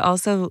scary, but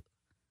also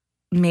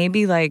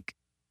maybe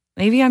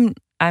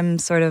I'm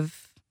sort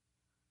of,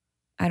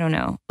 I don't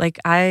know, like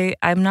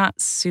I'm not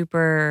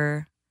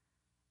super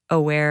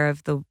aware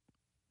of the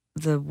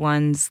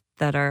ones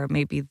that are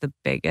maybe the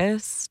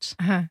biggest,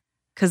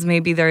 because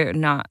maybe they're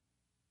not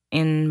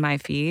in my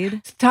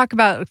feed. So talk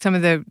about some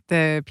of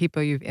the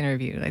people you've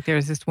interviewed. Like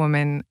there's this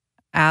woman,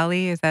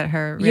 Allie, is that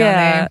her real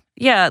name?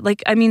 Yeah.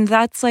 Like, I mean,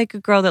 that's like a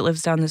girl that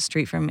lives down the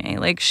street from me.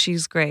 Like,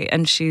 she's great.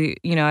 And she,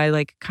 I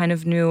like kind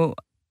of knew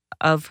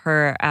of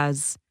her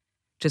as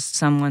just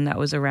someone that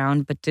was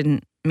around, but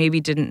didn't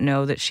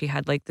know that she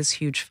had like this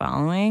huge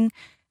following.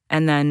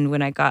 And then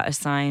when I got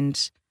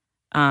assigned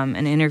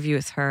an interview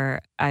with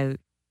her, I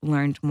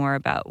learned more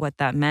about what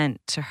that meant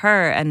to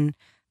her, and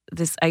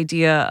this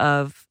idea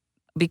of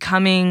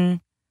becoming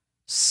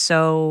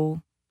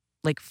so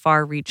like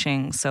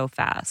far-reaching so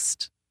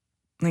fast.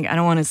 Like, I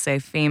don't want to say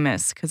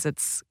famous because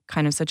it's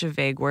kind of such a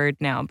vague word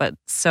now, but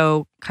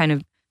so kind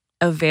of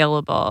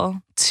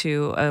available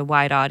to a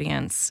wide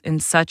audience in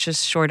such a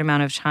short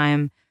amount of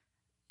time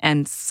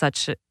and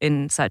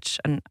in such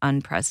an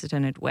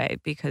unprecedented way,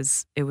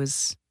 because it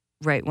was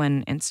right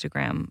when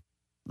Instagram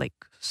like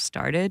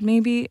started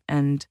maybe,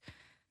 and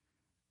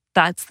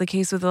that's the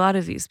case with a lot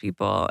of these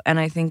people. And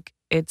I think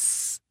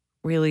it's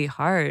really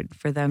hard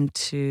for them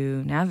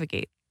to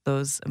navigate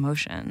those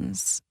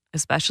emotions,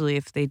 especially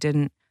if they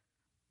didn't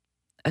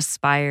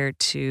aspire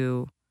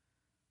to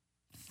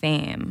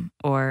fame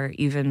or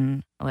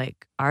even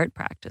like art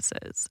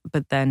practices,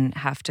 but then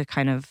have to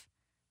kind of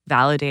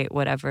validate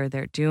whatever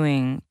they're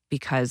doing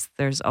because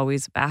there's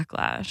always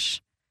backlash.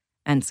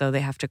 And so they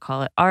have to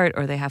call it art,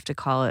 or they have to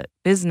call it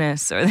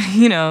business, or,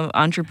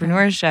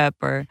 entrepreneurship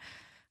or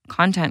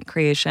content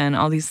creation,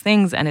 all these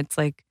things. And it's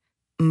like,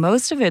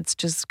 most of it's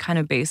just kind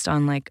of based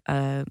on like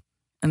a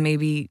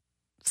maybe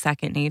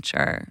second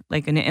nature,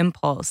 like an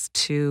impulse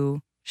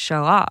to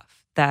show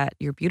off that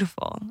you're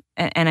beautiful.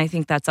 And I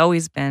think that's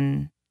always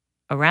been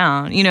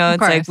around,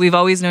 it's like we've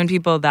always known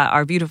people that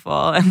are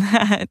beautiful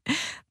and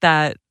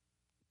that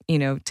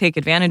take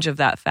advantage of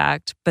that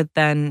fact. But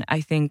then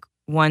I think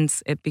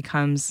once it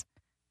becomes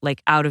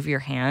like out of your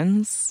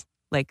hands,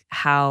 like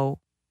how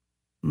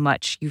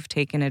much you've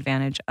taken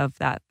advantage of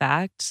that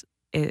fact,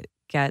 it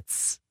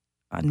gets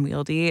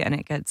unwieldy and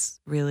it gets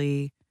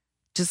really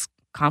just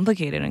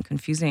complicated and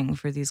confusing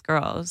for these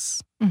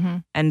girls. Mm-hmm.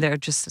 And they're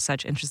just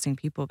such interesting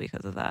people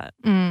because of that.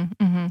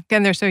 Mm-hmm.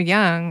 Again, they're so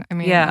young. I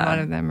mean, a lot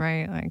of them,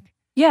 right? Like,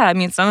 yeah, I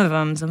mean, some of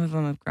them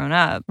have grown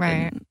up,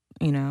 right?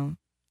 And,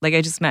 like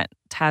I just met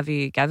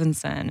Tavi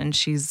Gevinson, and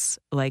she's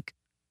like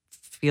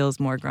feels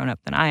more grown up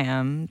than I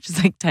am.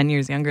 She's like 10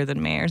 years younger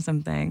than me or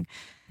something,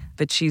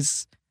 but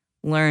she's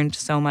learned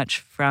so much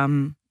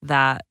from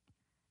that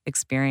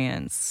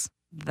experience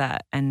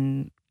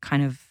and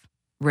kind of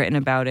written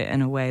about it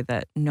in a way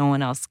that no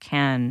one else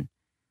can,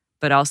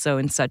 but also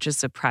in such a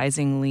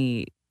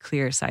surprisingly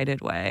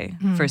clear-sighted way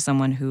for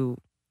someone who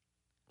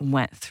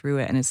went through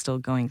it and is still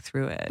going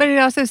through it. But it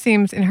also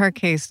seems in her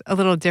case a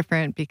little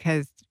different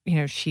because,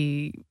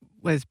 she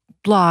was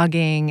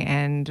blogging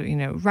and,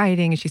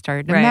 writing, and she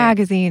started a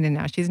magazine, and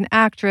now she's an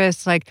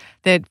actress. Like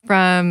that,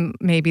 from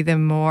maybe the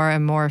more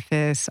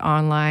amorphous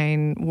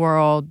online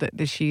world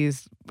that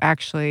she's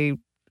actually,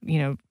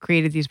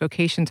 created these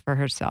vocations for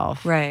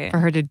herself, right? For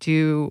her to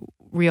do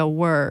real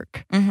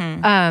work.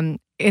 Mm-hmm.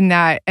 In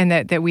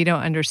that we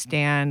don't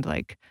understand,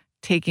 like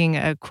taking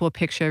a cool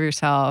picture of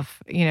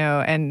yourself,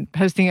 and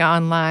posting it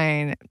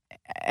online,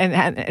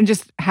 and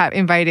just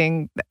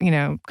inviting,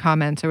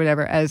 comments or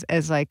whatever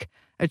as like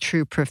a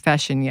true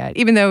profession yet,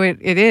 even though it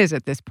is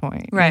at this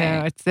point.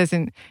 Right.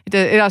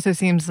 It also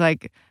seems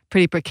like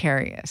pretty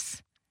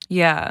precarious.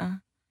 Yeah.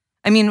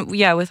 I mean,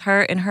 yeah, with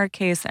her, in her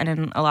case, and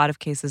in a lot of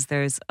cases,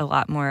 there's a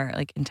lot more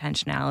like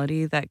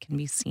intentionality that can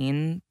be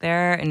seen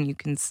there. And you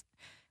can,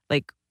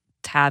 like,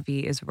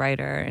 Tavi is a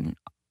writer and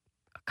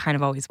kind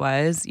of always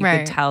was. You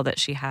could tell that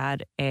she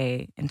had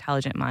a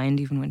intelligent mind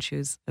even when she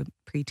was a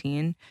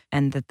preteen,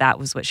 and that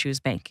was what she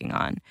was banking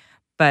on.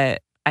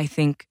 But I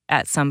think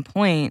at some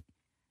point,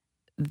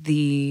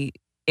 the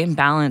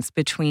imbalance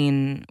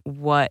between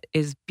what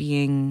is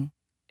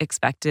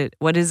expected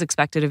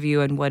of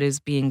you and what is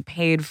being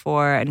paid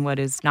for and what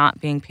is not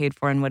being paid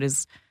for and what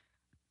is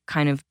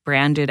kind of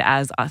branded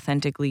as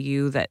authentically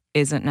you that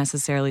isn't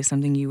necessarily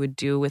something you would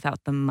do without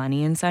the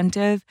money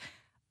incentive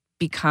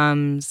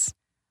becomes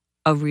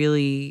a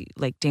really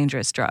like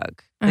dangerous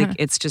drug. Uh-huh. Like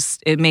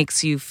it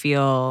makes you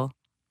feel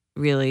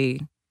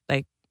really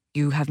like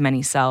you have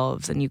many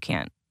selves and you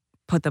can't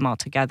put them all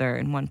together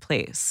in one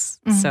place.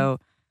 Mm-hmm. So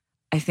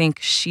I think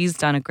she's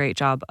done a great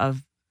job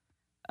of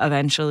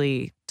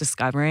eventually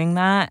discovering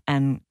that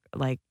and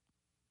like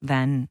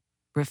then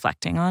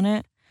reflecting on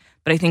it.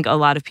 But I think a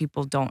lot of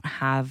people don't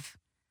have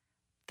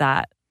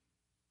that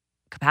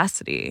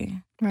capacity,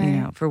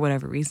 for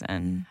whatever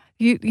reason.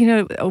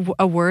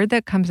 A word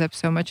that comes up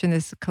so much in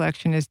this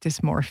collection is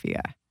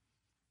dysmorphia.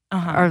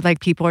 Uh-huh. Or like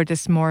people are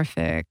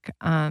dysmorphic.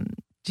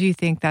 Do you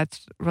think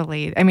that's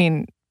related? I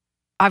mean,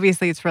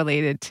 obviously it's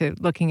related to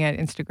looking at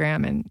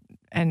Instagram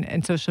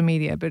and social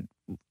media, but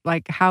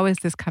like how is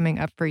this coming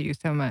up for you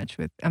so much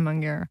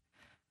among your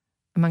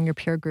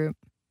peer group?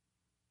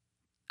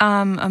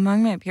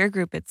 Among my peer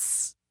group,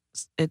 it's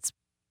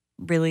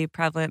really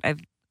prevalent.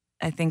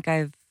 I think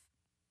I've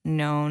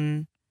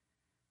known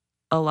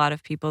a lot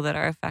of people that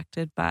are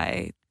affected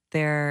by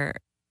their,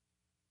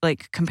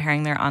 like,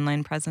 comparing their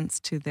online presence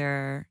to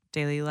their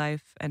daily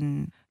life.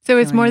 And so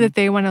it's more that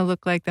they want to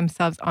look like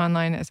themselves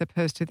online as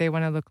opposed to they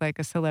want to look like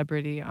a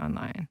celebrity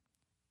online.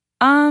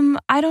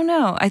 I don't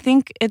know. I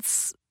think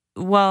it's,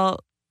 well,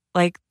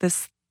 like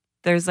this,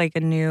 there's like a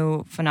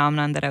new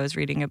phenomenon that I was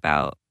reading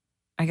about.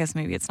 I guess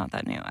maybe it's not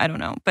that new. I don't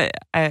know. But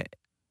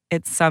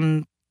it's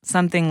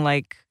something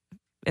like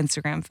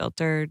Instagram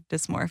filter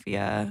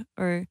dysmorphia,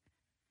 or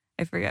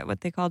I forget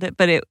what they called it.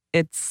 But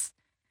it's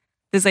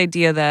this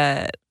idea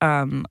that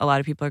a lot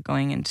of people are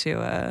going into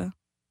a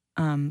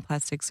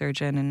plastic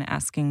surgeon and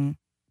asking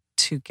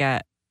to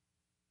get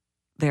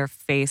their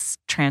face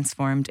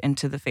transformed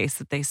into the face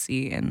that they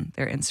see in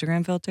their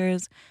Instagram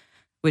filters,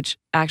 which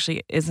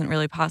actually isn't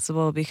really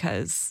possible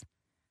because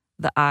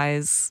the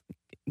eyes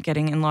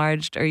getting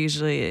enlarged are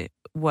usually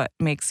what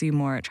makes you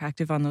more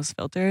attractive on those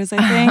filters,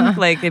 I think.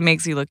 Like, it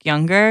makes you look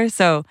younger.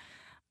 So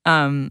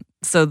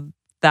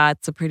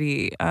that's a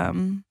pretty,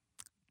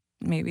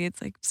 maybe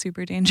it's like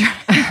super dangerous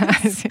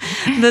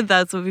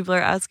that's what people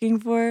are asking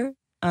for.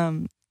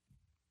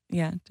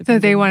 Yeah. So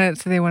they want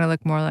to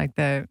look more like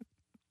the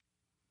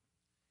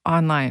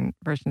online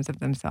versions of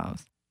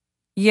themselves.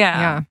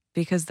 Yeah.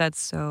 Because that's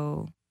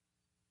so,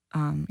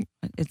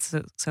 it's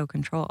so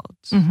controlled.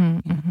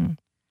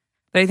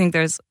 But I think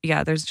there's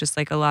just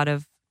like a lot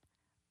of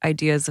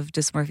ideas of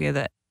dysmorphia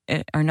that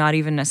are not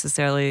even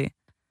necessarily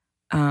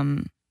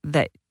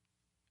that,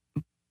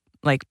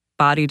 like,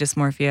 body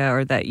dysmorphia,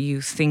 or that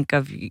you think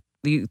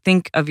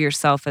of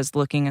yourself as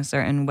looking a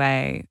certain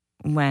way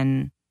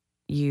when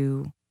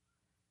you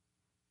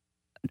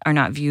are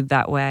not viewed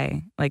that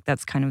way. Like,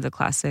 that's kind of the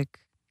classic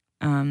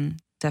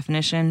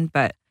definition.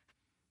 But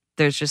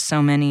there's just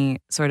so many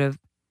sort of,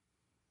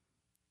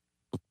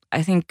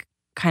 I think,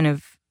 kind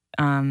of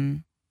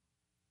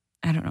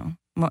I don't know,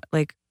 more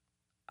like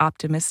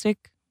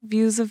optimistic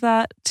views of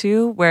that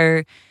too,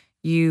 where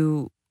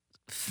you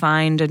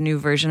find a new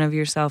version of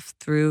yourself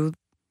through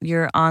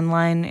your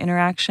online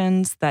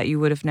interactions that you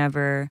would have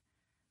never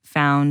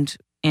found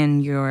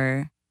in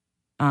your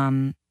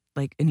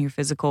like in your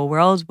physical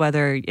world,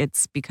 whether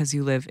it's because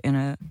you live in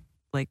a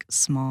like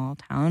small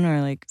town or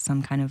like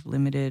some kind of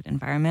limited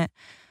environment,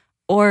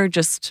 or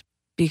just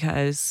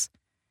because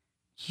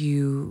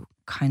you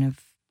kind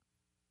of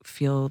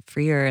feel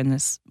freer in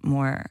this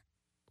more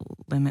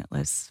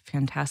limitless,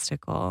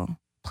 fantastical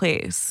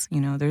place.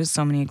 You know, there's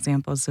so many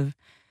examples of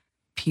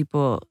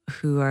people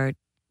who are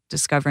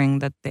discovering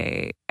that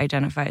they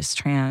identify as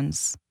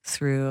trans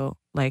through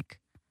like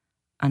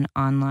an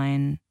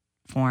online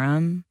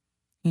forum,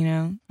 you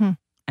know,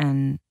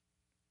 and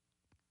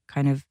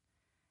kind of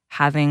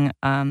having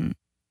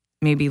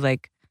maybe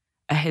like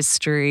a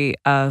history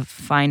of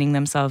finding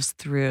themselves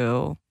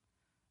through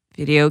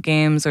video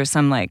games or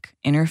some like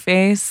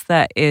interface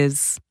that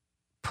is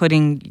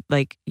putting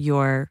like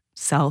your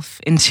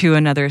self into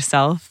another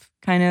self,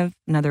 kind of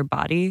another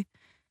body.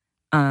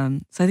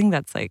 So I think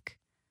that's like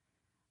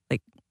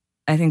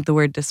I think the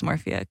word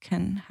dysmorphia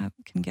can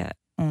get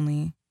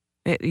only,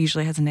 it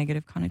usually has a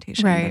negative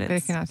connotation. Right, but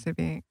it can also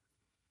be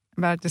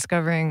about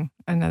discovering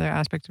another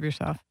aspect of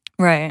yourself.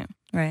 Right.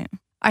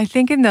 I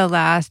think it's in the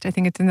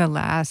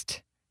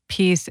last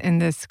piece in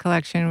this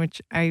collection,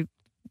 which I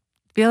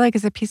feel like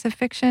is a piece of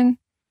fiction,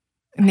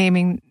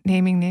 naming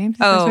names. Is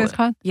that what it's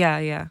called?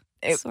 Yeah.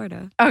 Sort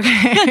of.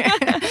 Okay.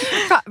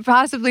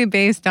 Possibly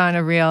based on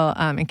a real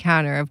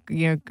encounter of,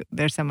 you know,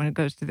 there's someone who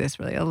goes to this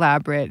really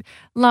elaborate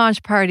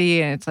launch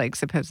party and it's like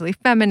supposedly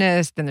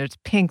feminist and there's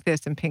pink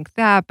this and pink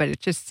that, but it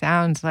just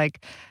sounds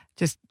like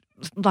just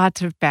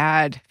lots of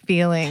bad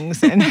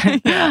feelings and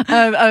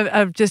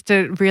of just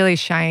a really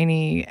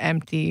shiny,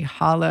 empty,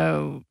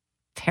 hollow,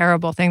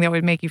 terrible thing that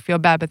would make you feel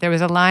bad. But there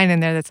was a line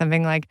in there that's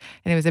something like,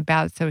 and it was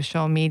about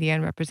social media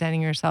and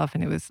representing yourself,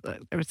 and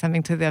there was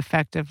something to the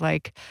effect of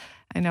like,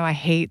 I know I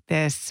hate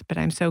this, but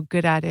I'm so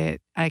good at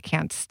it, I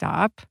can't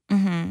stop.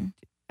 I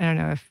don't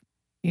know if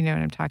you know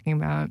what I'm talking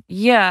about.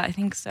 Yeah, I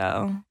think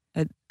so.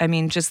 I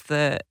mean, just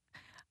the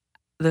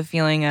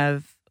feeling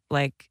of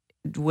like,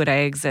 would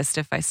I exist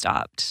if I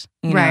stopped?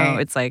 You know,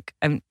 it's like,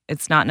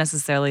 it's not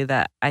necessarily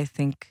that I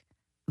think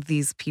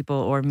these people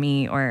or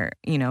me or,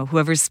 you know,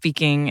 whoever's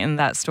speaking in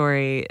that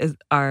story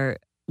are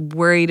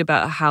worried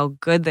about how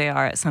good they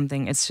are at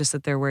something. It's just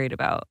that they're worried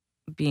about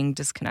being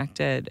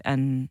disconnected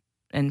and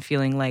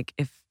feeling like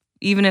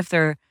even if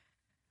they're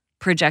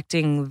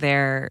projecting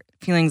their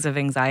feelings of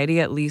anxiety,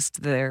 at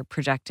least they're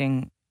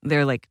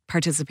like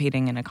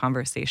participating in a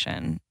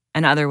conversation,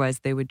 and otherwise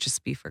they would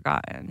just be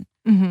forgotten.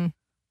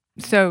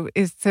 So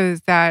is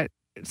that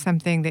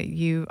something that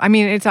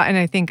and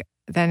I think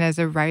then as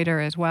a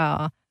writer as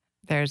well,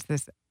 there's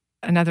this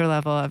another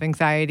level of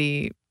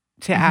anxiety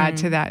to add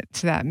to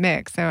that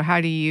mix. So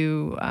how do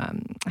you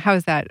how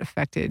has that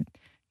affected,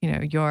 you know,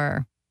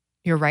 your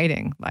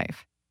writing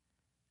life?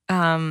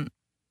 I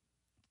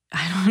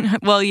don't know.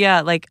 Well,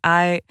 yeah, like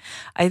I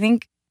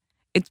think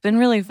it's been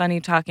really funny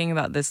talking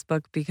about this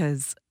book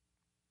because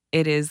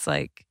it is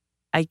like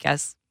I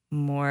guess,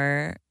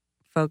 more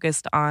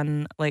focused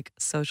on like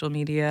social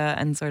media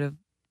and sort of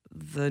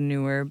the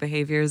newer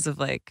behaviors of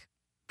like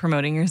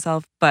promoting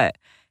yourself. But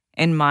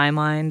in my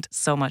mind,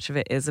 so much of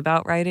it is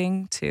about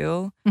writing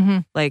too. Mm-hmm.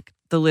 Like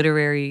the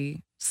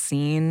literary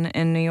scene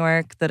in New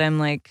York that I'm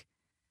like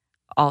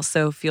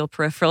also feel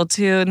peripheral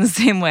to in the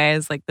same way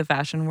as like the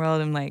fashion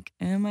world. I'm like,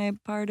 am I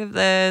part of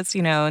this?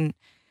 You know, and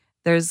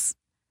there's,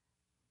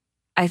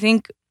 I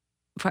think,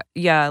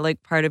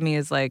 like part of me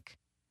is like,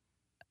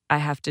 I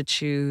have to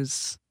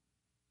choose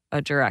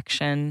a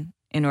direction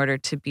in order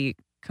to be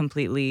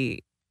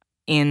completely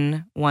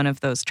in one of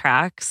those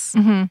tracks.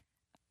 Mm-hmm.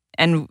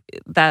 And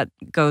that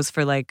goes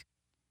for like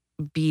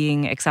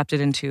being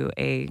accepted into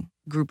a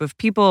group of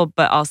people,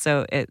 but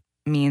also it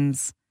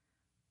means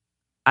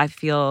I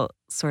feel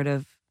sort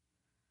of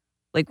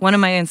like one of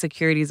my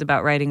insecurities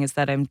about writing is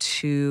that I'm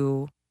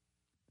too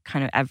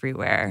kind of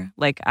everywhere.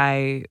 Like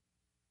I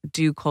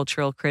do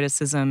cultural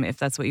criticism, if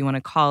that's what you want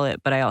to call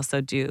it, but I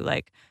also do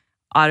like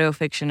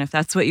autofiction, if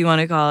that's what you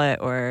want to call it,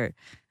 or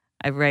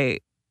I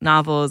write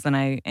novels and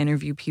I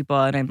interview people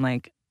and I'm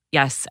like,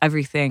 yes,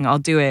 everything, I'll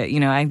do it. You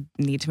know, I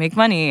need to make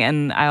money.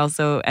 And I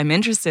also am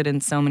interested in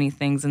so many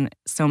things and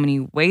so many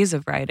ways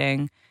of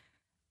writing,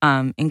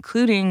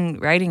 including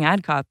writing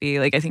ad copy.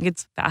 Like, I think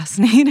it's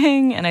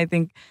fascinating. And I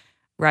think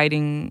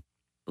writing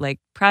like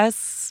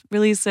press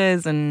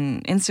releases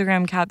and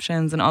Instagram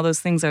captions and all those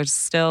things are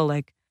still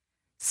like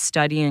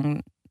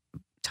studying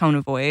tone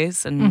of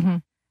voice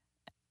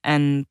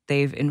and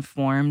they've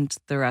informed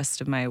the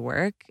rest of my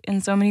work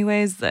in so many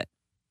ways that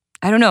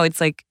I don't know. It's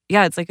like,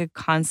 yeah, it's like a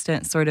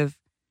constant sort of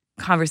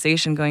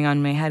conversation going on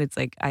in my head. It's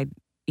like I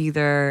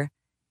either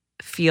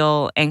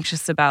feel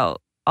anxious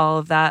about all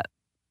of that,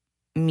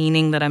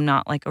 meaning that I'm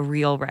not like a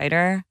real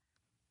writer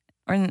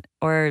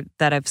or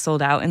that I've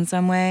sold out in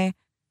some way,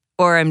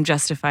 or I'm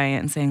justifying it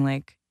and saying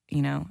like,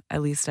 you know,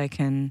 at least I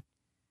can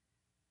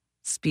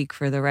speak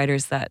for the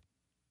writers that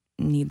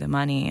need the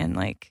money and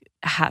like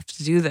have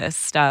to do this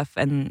stuff.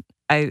 And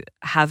I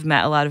have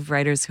met a lot of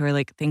writers who are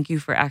like, thank you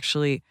for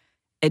actually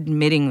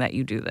admitting that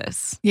you do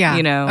this. Yeah.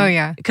 You know? Oh,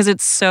 yeah. Because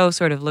it's so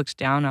sort of looked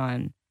down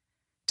on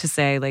to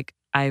say like,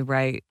 I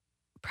write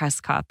press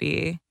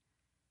copy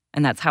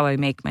and that's how I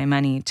make my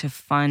money to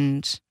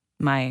fund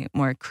my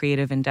more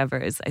creative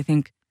endeavors. I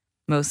think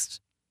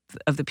most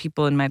of the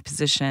people in my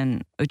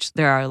position, which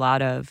there are a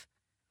lot of,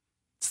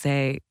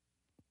 say,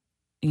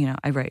 you know,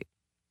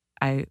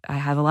 I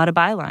have a lot of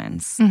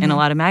bylines in a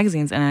lot of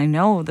magazines, and I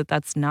know that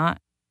that's not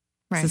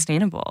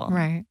sustainable.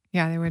 Right.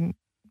 Yeah, they wouldn't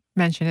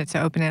mention it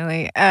so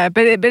openly. But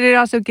it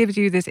also gives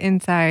you this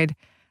inside,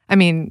 I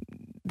mean,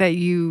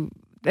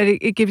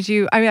 it gives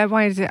you, I mean, I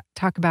wanted to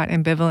talk about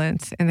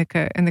ambivalence in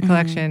the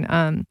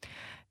collection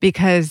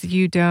because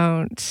you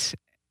don't,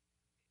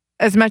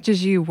 as much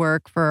as you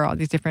work for all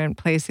these different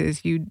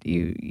places, you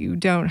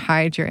don't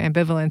hide your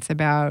ambivalence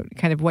about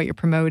kind of what you're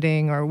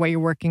promoting or what you're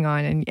working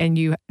on, and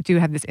you do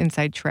have this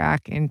inside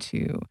track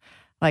into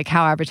like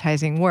how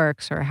advertising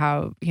works or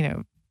how, you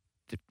know,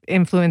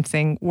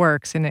 influencing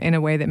works in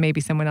a way that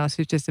maybe someone else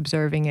who's just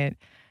observing it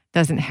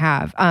doesn't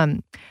have.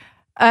 And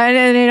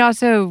it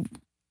also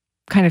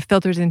kind of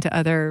filters into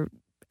other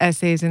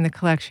essays in the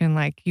collection,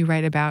 like you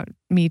write about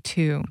Me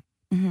Too.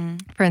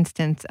 For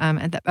instance,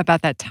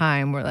 about that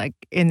time where like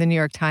in the New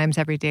York Times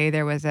every day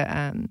there was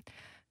a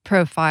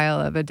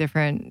profile of a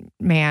different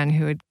man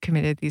who had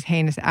committed these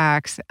heinous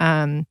acts.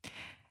 And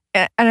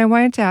I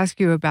wanted to ask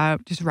you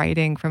about just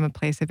writing from a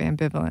place of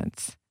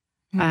ambivalence,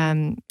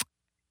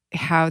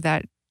 how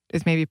that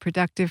is maybe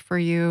productive for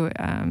you,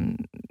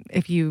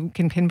 if you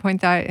can pinpoint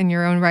that in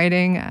your own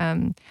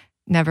writing,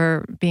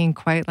 never being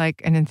quite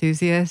like an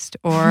enthusiast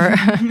or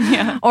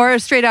or a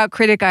straight out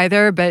critic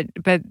either, but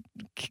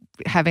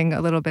having a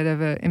little bit of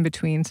an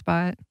in-between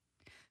spot.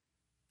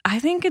 I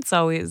think it's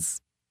always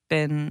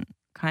been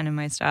kind of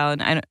my style,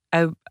 and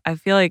I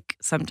feel like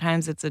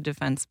sometimes it's a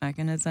defense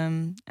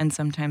mechanism, and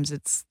sometimes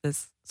it's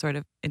this sort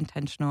of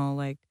intentional,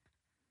 like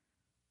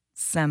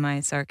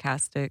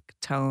semi-sarcastic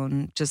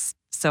tone, just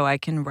so I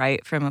can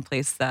write from a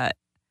place that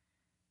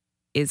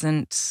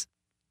isn't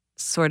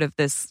sort of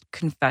this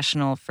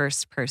confessional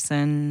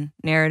first-person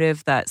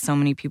narrative that so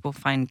many people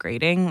find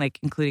grating, like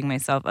including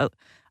myself. A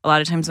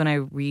lot of times when I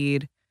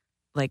read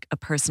like a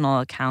personal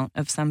account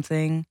of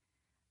something,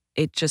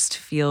 it just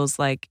feels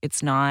like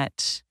it's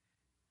not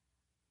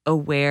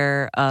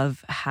aware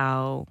of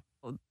how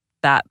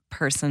that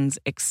person's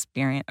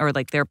experience or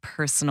like their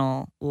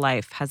personal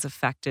life has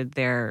affected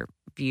their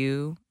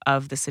view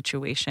of the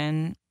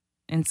situation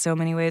in so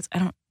many ways. I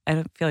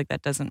don't feel like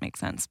that doesn't make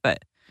sense,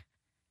 but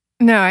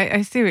no,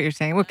 I see what you're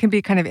saying. Well, it can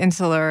be kind of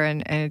insular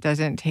and it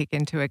doesn't take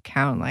into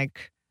account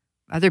like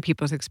other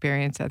people's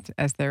experience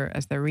as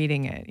they're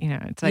reading it. You know,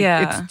 it's like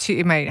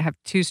it might have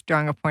too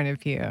strong a point of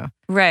view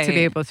to be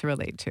able to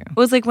relate to.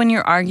 Well, it's like when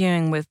you're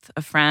arguing with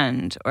a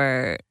friend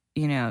or,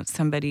 you know,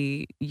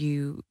 somebody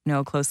you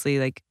know closely,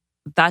 like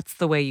that's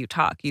the way you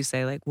talk. You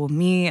say like, well,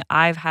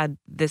 I've had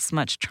this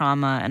much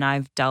trauma and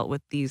I've dealt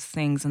with these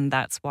things and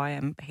that's why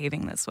I'm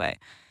behaving this way.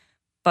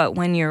 But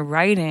when you're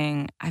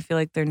writing, I feel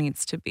like there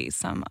needs to be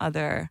some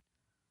other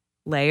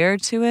layer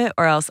to it,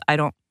 or else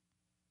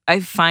I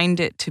find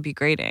it to be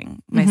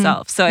grating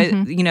myself. So,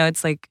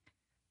 it's like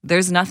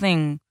there's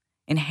nothing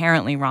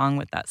inherently wrong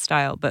with that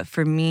style. But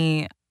for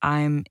me,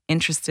 I'm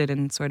interested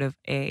in sort of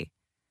a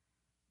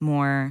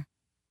more,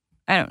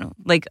 I don't know,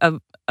 like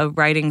a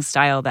writing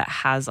style that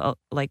has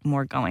like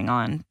more going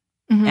on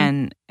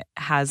and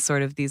has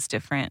sort of these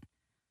different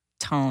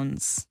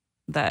tones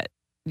that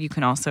you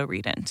can also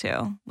read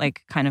into,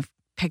 like kind of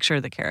picture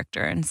the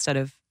character instead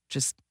of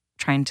just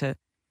trying to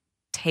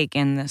take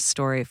in this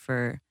story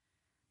for,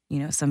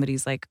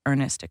 somebody's like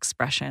earnest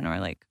expression or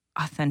like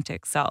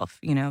authentic self,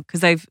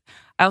 because I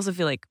also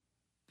feel like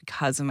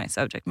because of my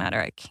subject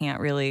matter, I can't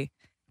really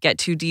get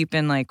too deep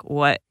in like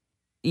what,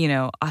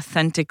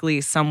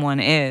 authentically someone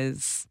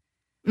is,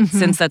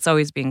 since that's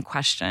always being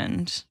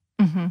questioned,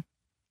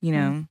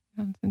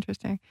 That's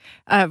interesting.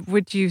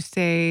 Do you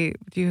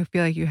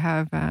feel like you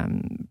have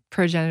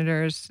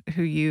progenitors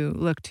who you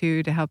look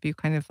to help you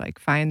kind of like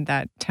find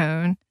that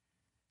tone?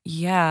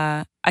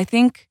 Yeah, I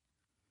think,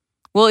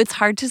 well, it's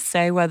hard to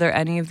say whether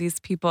any of these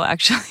people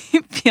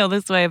actually feel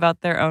this way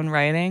about their own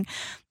writing,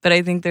 but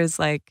I think there's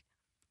like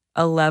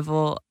a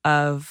level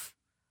of,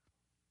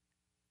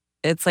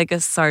 it's like a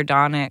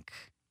sardonic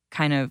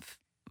kind of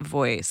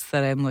voice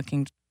that I'm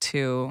looking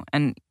to.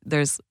 And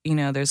there's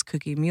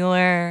Cookie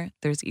Mueller,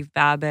 there's Eve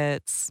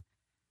Babbitt's,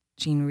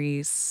 Jean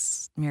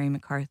Reese, Mary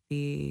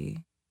McCarthy.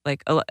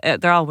 Like,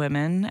 they're all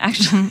women,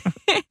 actually.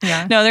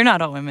 Yeah. No, they're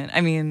not all women. I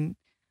mean,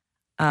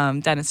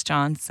 Dennis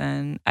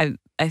Johnson. I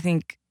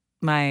think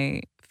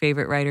my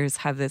favorite writers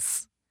have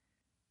this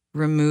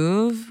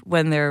remove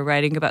when they're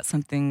writing about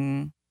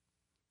something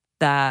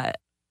that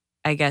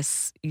I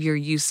guess you're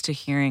used to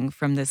hearing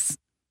from this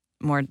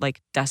more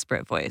like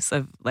desperate voice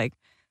of like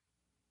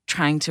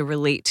trying to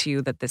relate to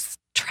you that this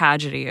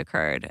tragedy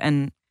occurred.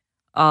 And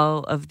all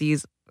of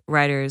these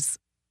writers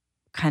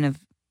kind of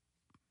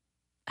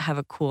have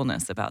a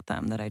coolness about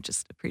them that I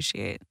just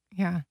appreciate.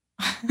 Yeah,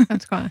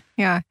 that's cool.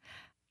 Yeah.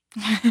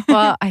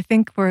 Well, I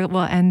think we'll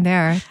end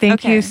there.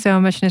 Thank you so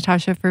much,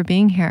 Natasha, for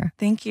being here.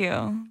 Thank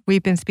you.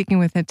 We've been speaking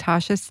with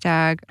Natasha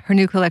Stagg. Her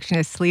new collection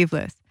is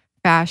Sleeveless,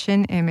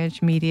 Fashion,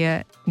 Image,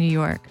 Media, New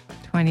York,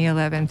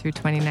 2011 through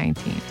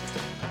 2019.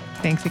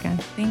 Thanks again.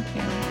 Thank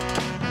you.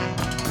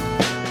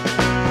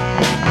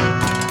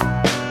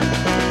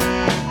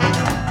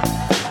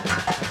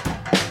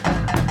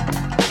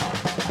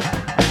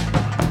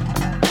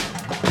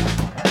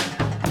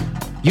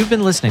 You've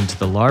been listening to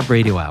the LARB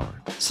Radio Hour.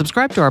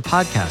 Subscribe to our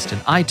podcast in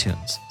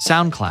iTunes,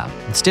 SoundCloud,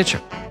 and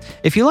Stitcher.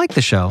 If you like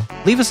the show,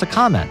 leave us a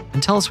comment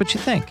and tell us what you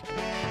think.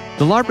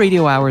 The LARB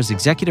Radio Hour's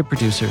executive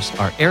producers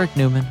are Eric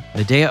Newman,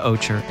 Medaya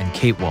Ocher, and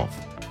Kate Wolf.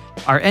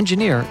 Our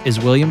engineer is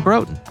William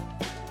Broughton.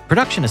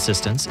 Production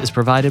assistance is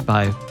provided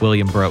by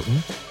William Broughton,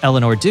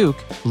 Eleanor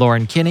Duke,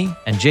 Lauren Kinney,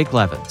 and Jake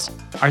Levins.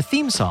 Our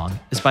theme song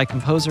is by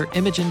composer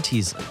Imogen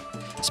Teasley.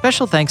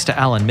 Special thanks to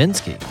Alan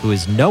Minsky, who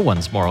is no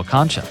one's moral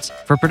conscience,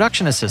 for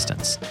production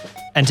assistance,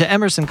 and to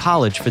Emerson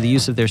College for the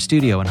use of their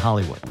studio in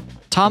Hollywood.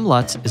 Tom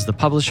Lutz is the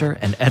publisher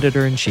and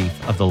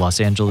editor-in-chief of the Los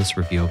Angeles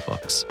Review of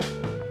Books.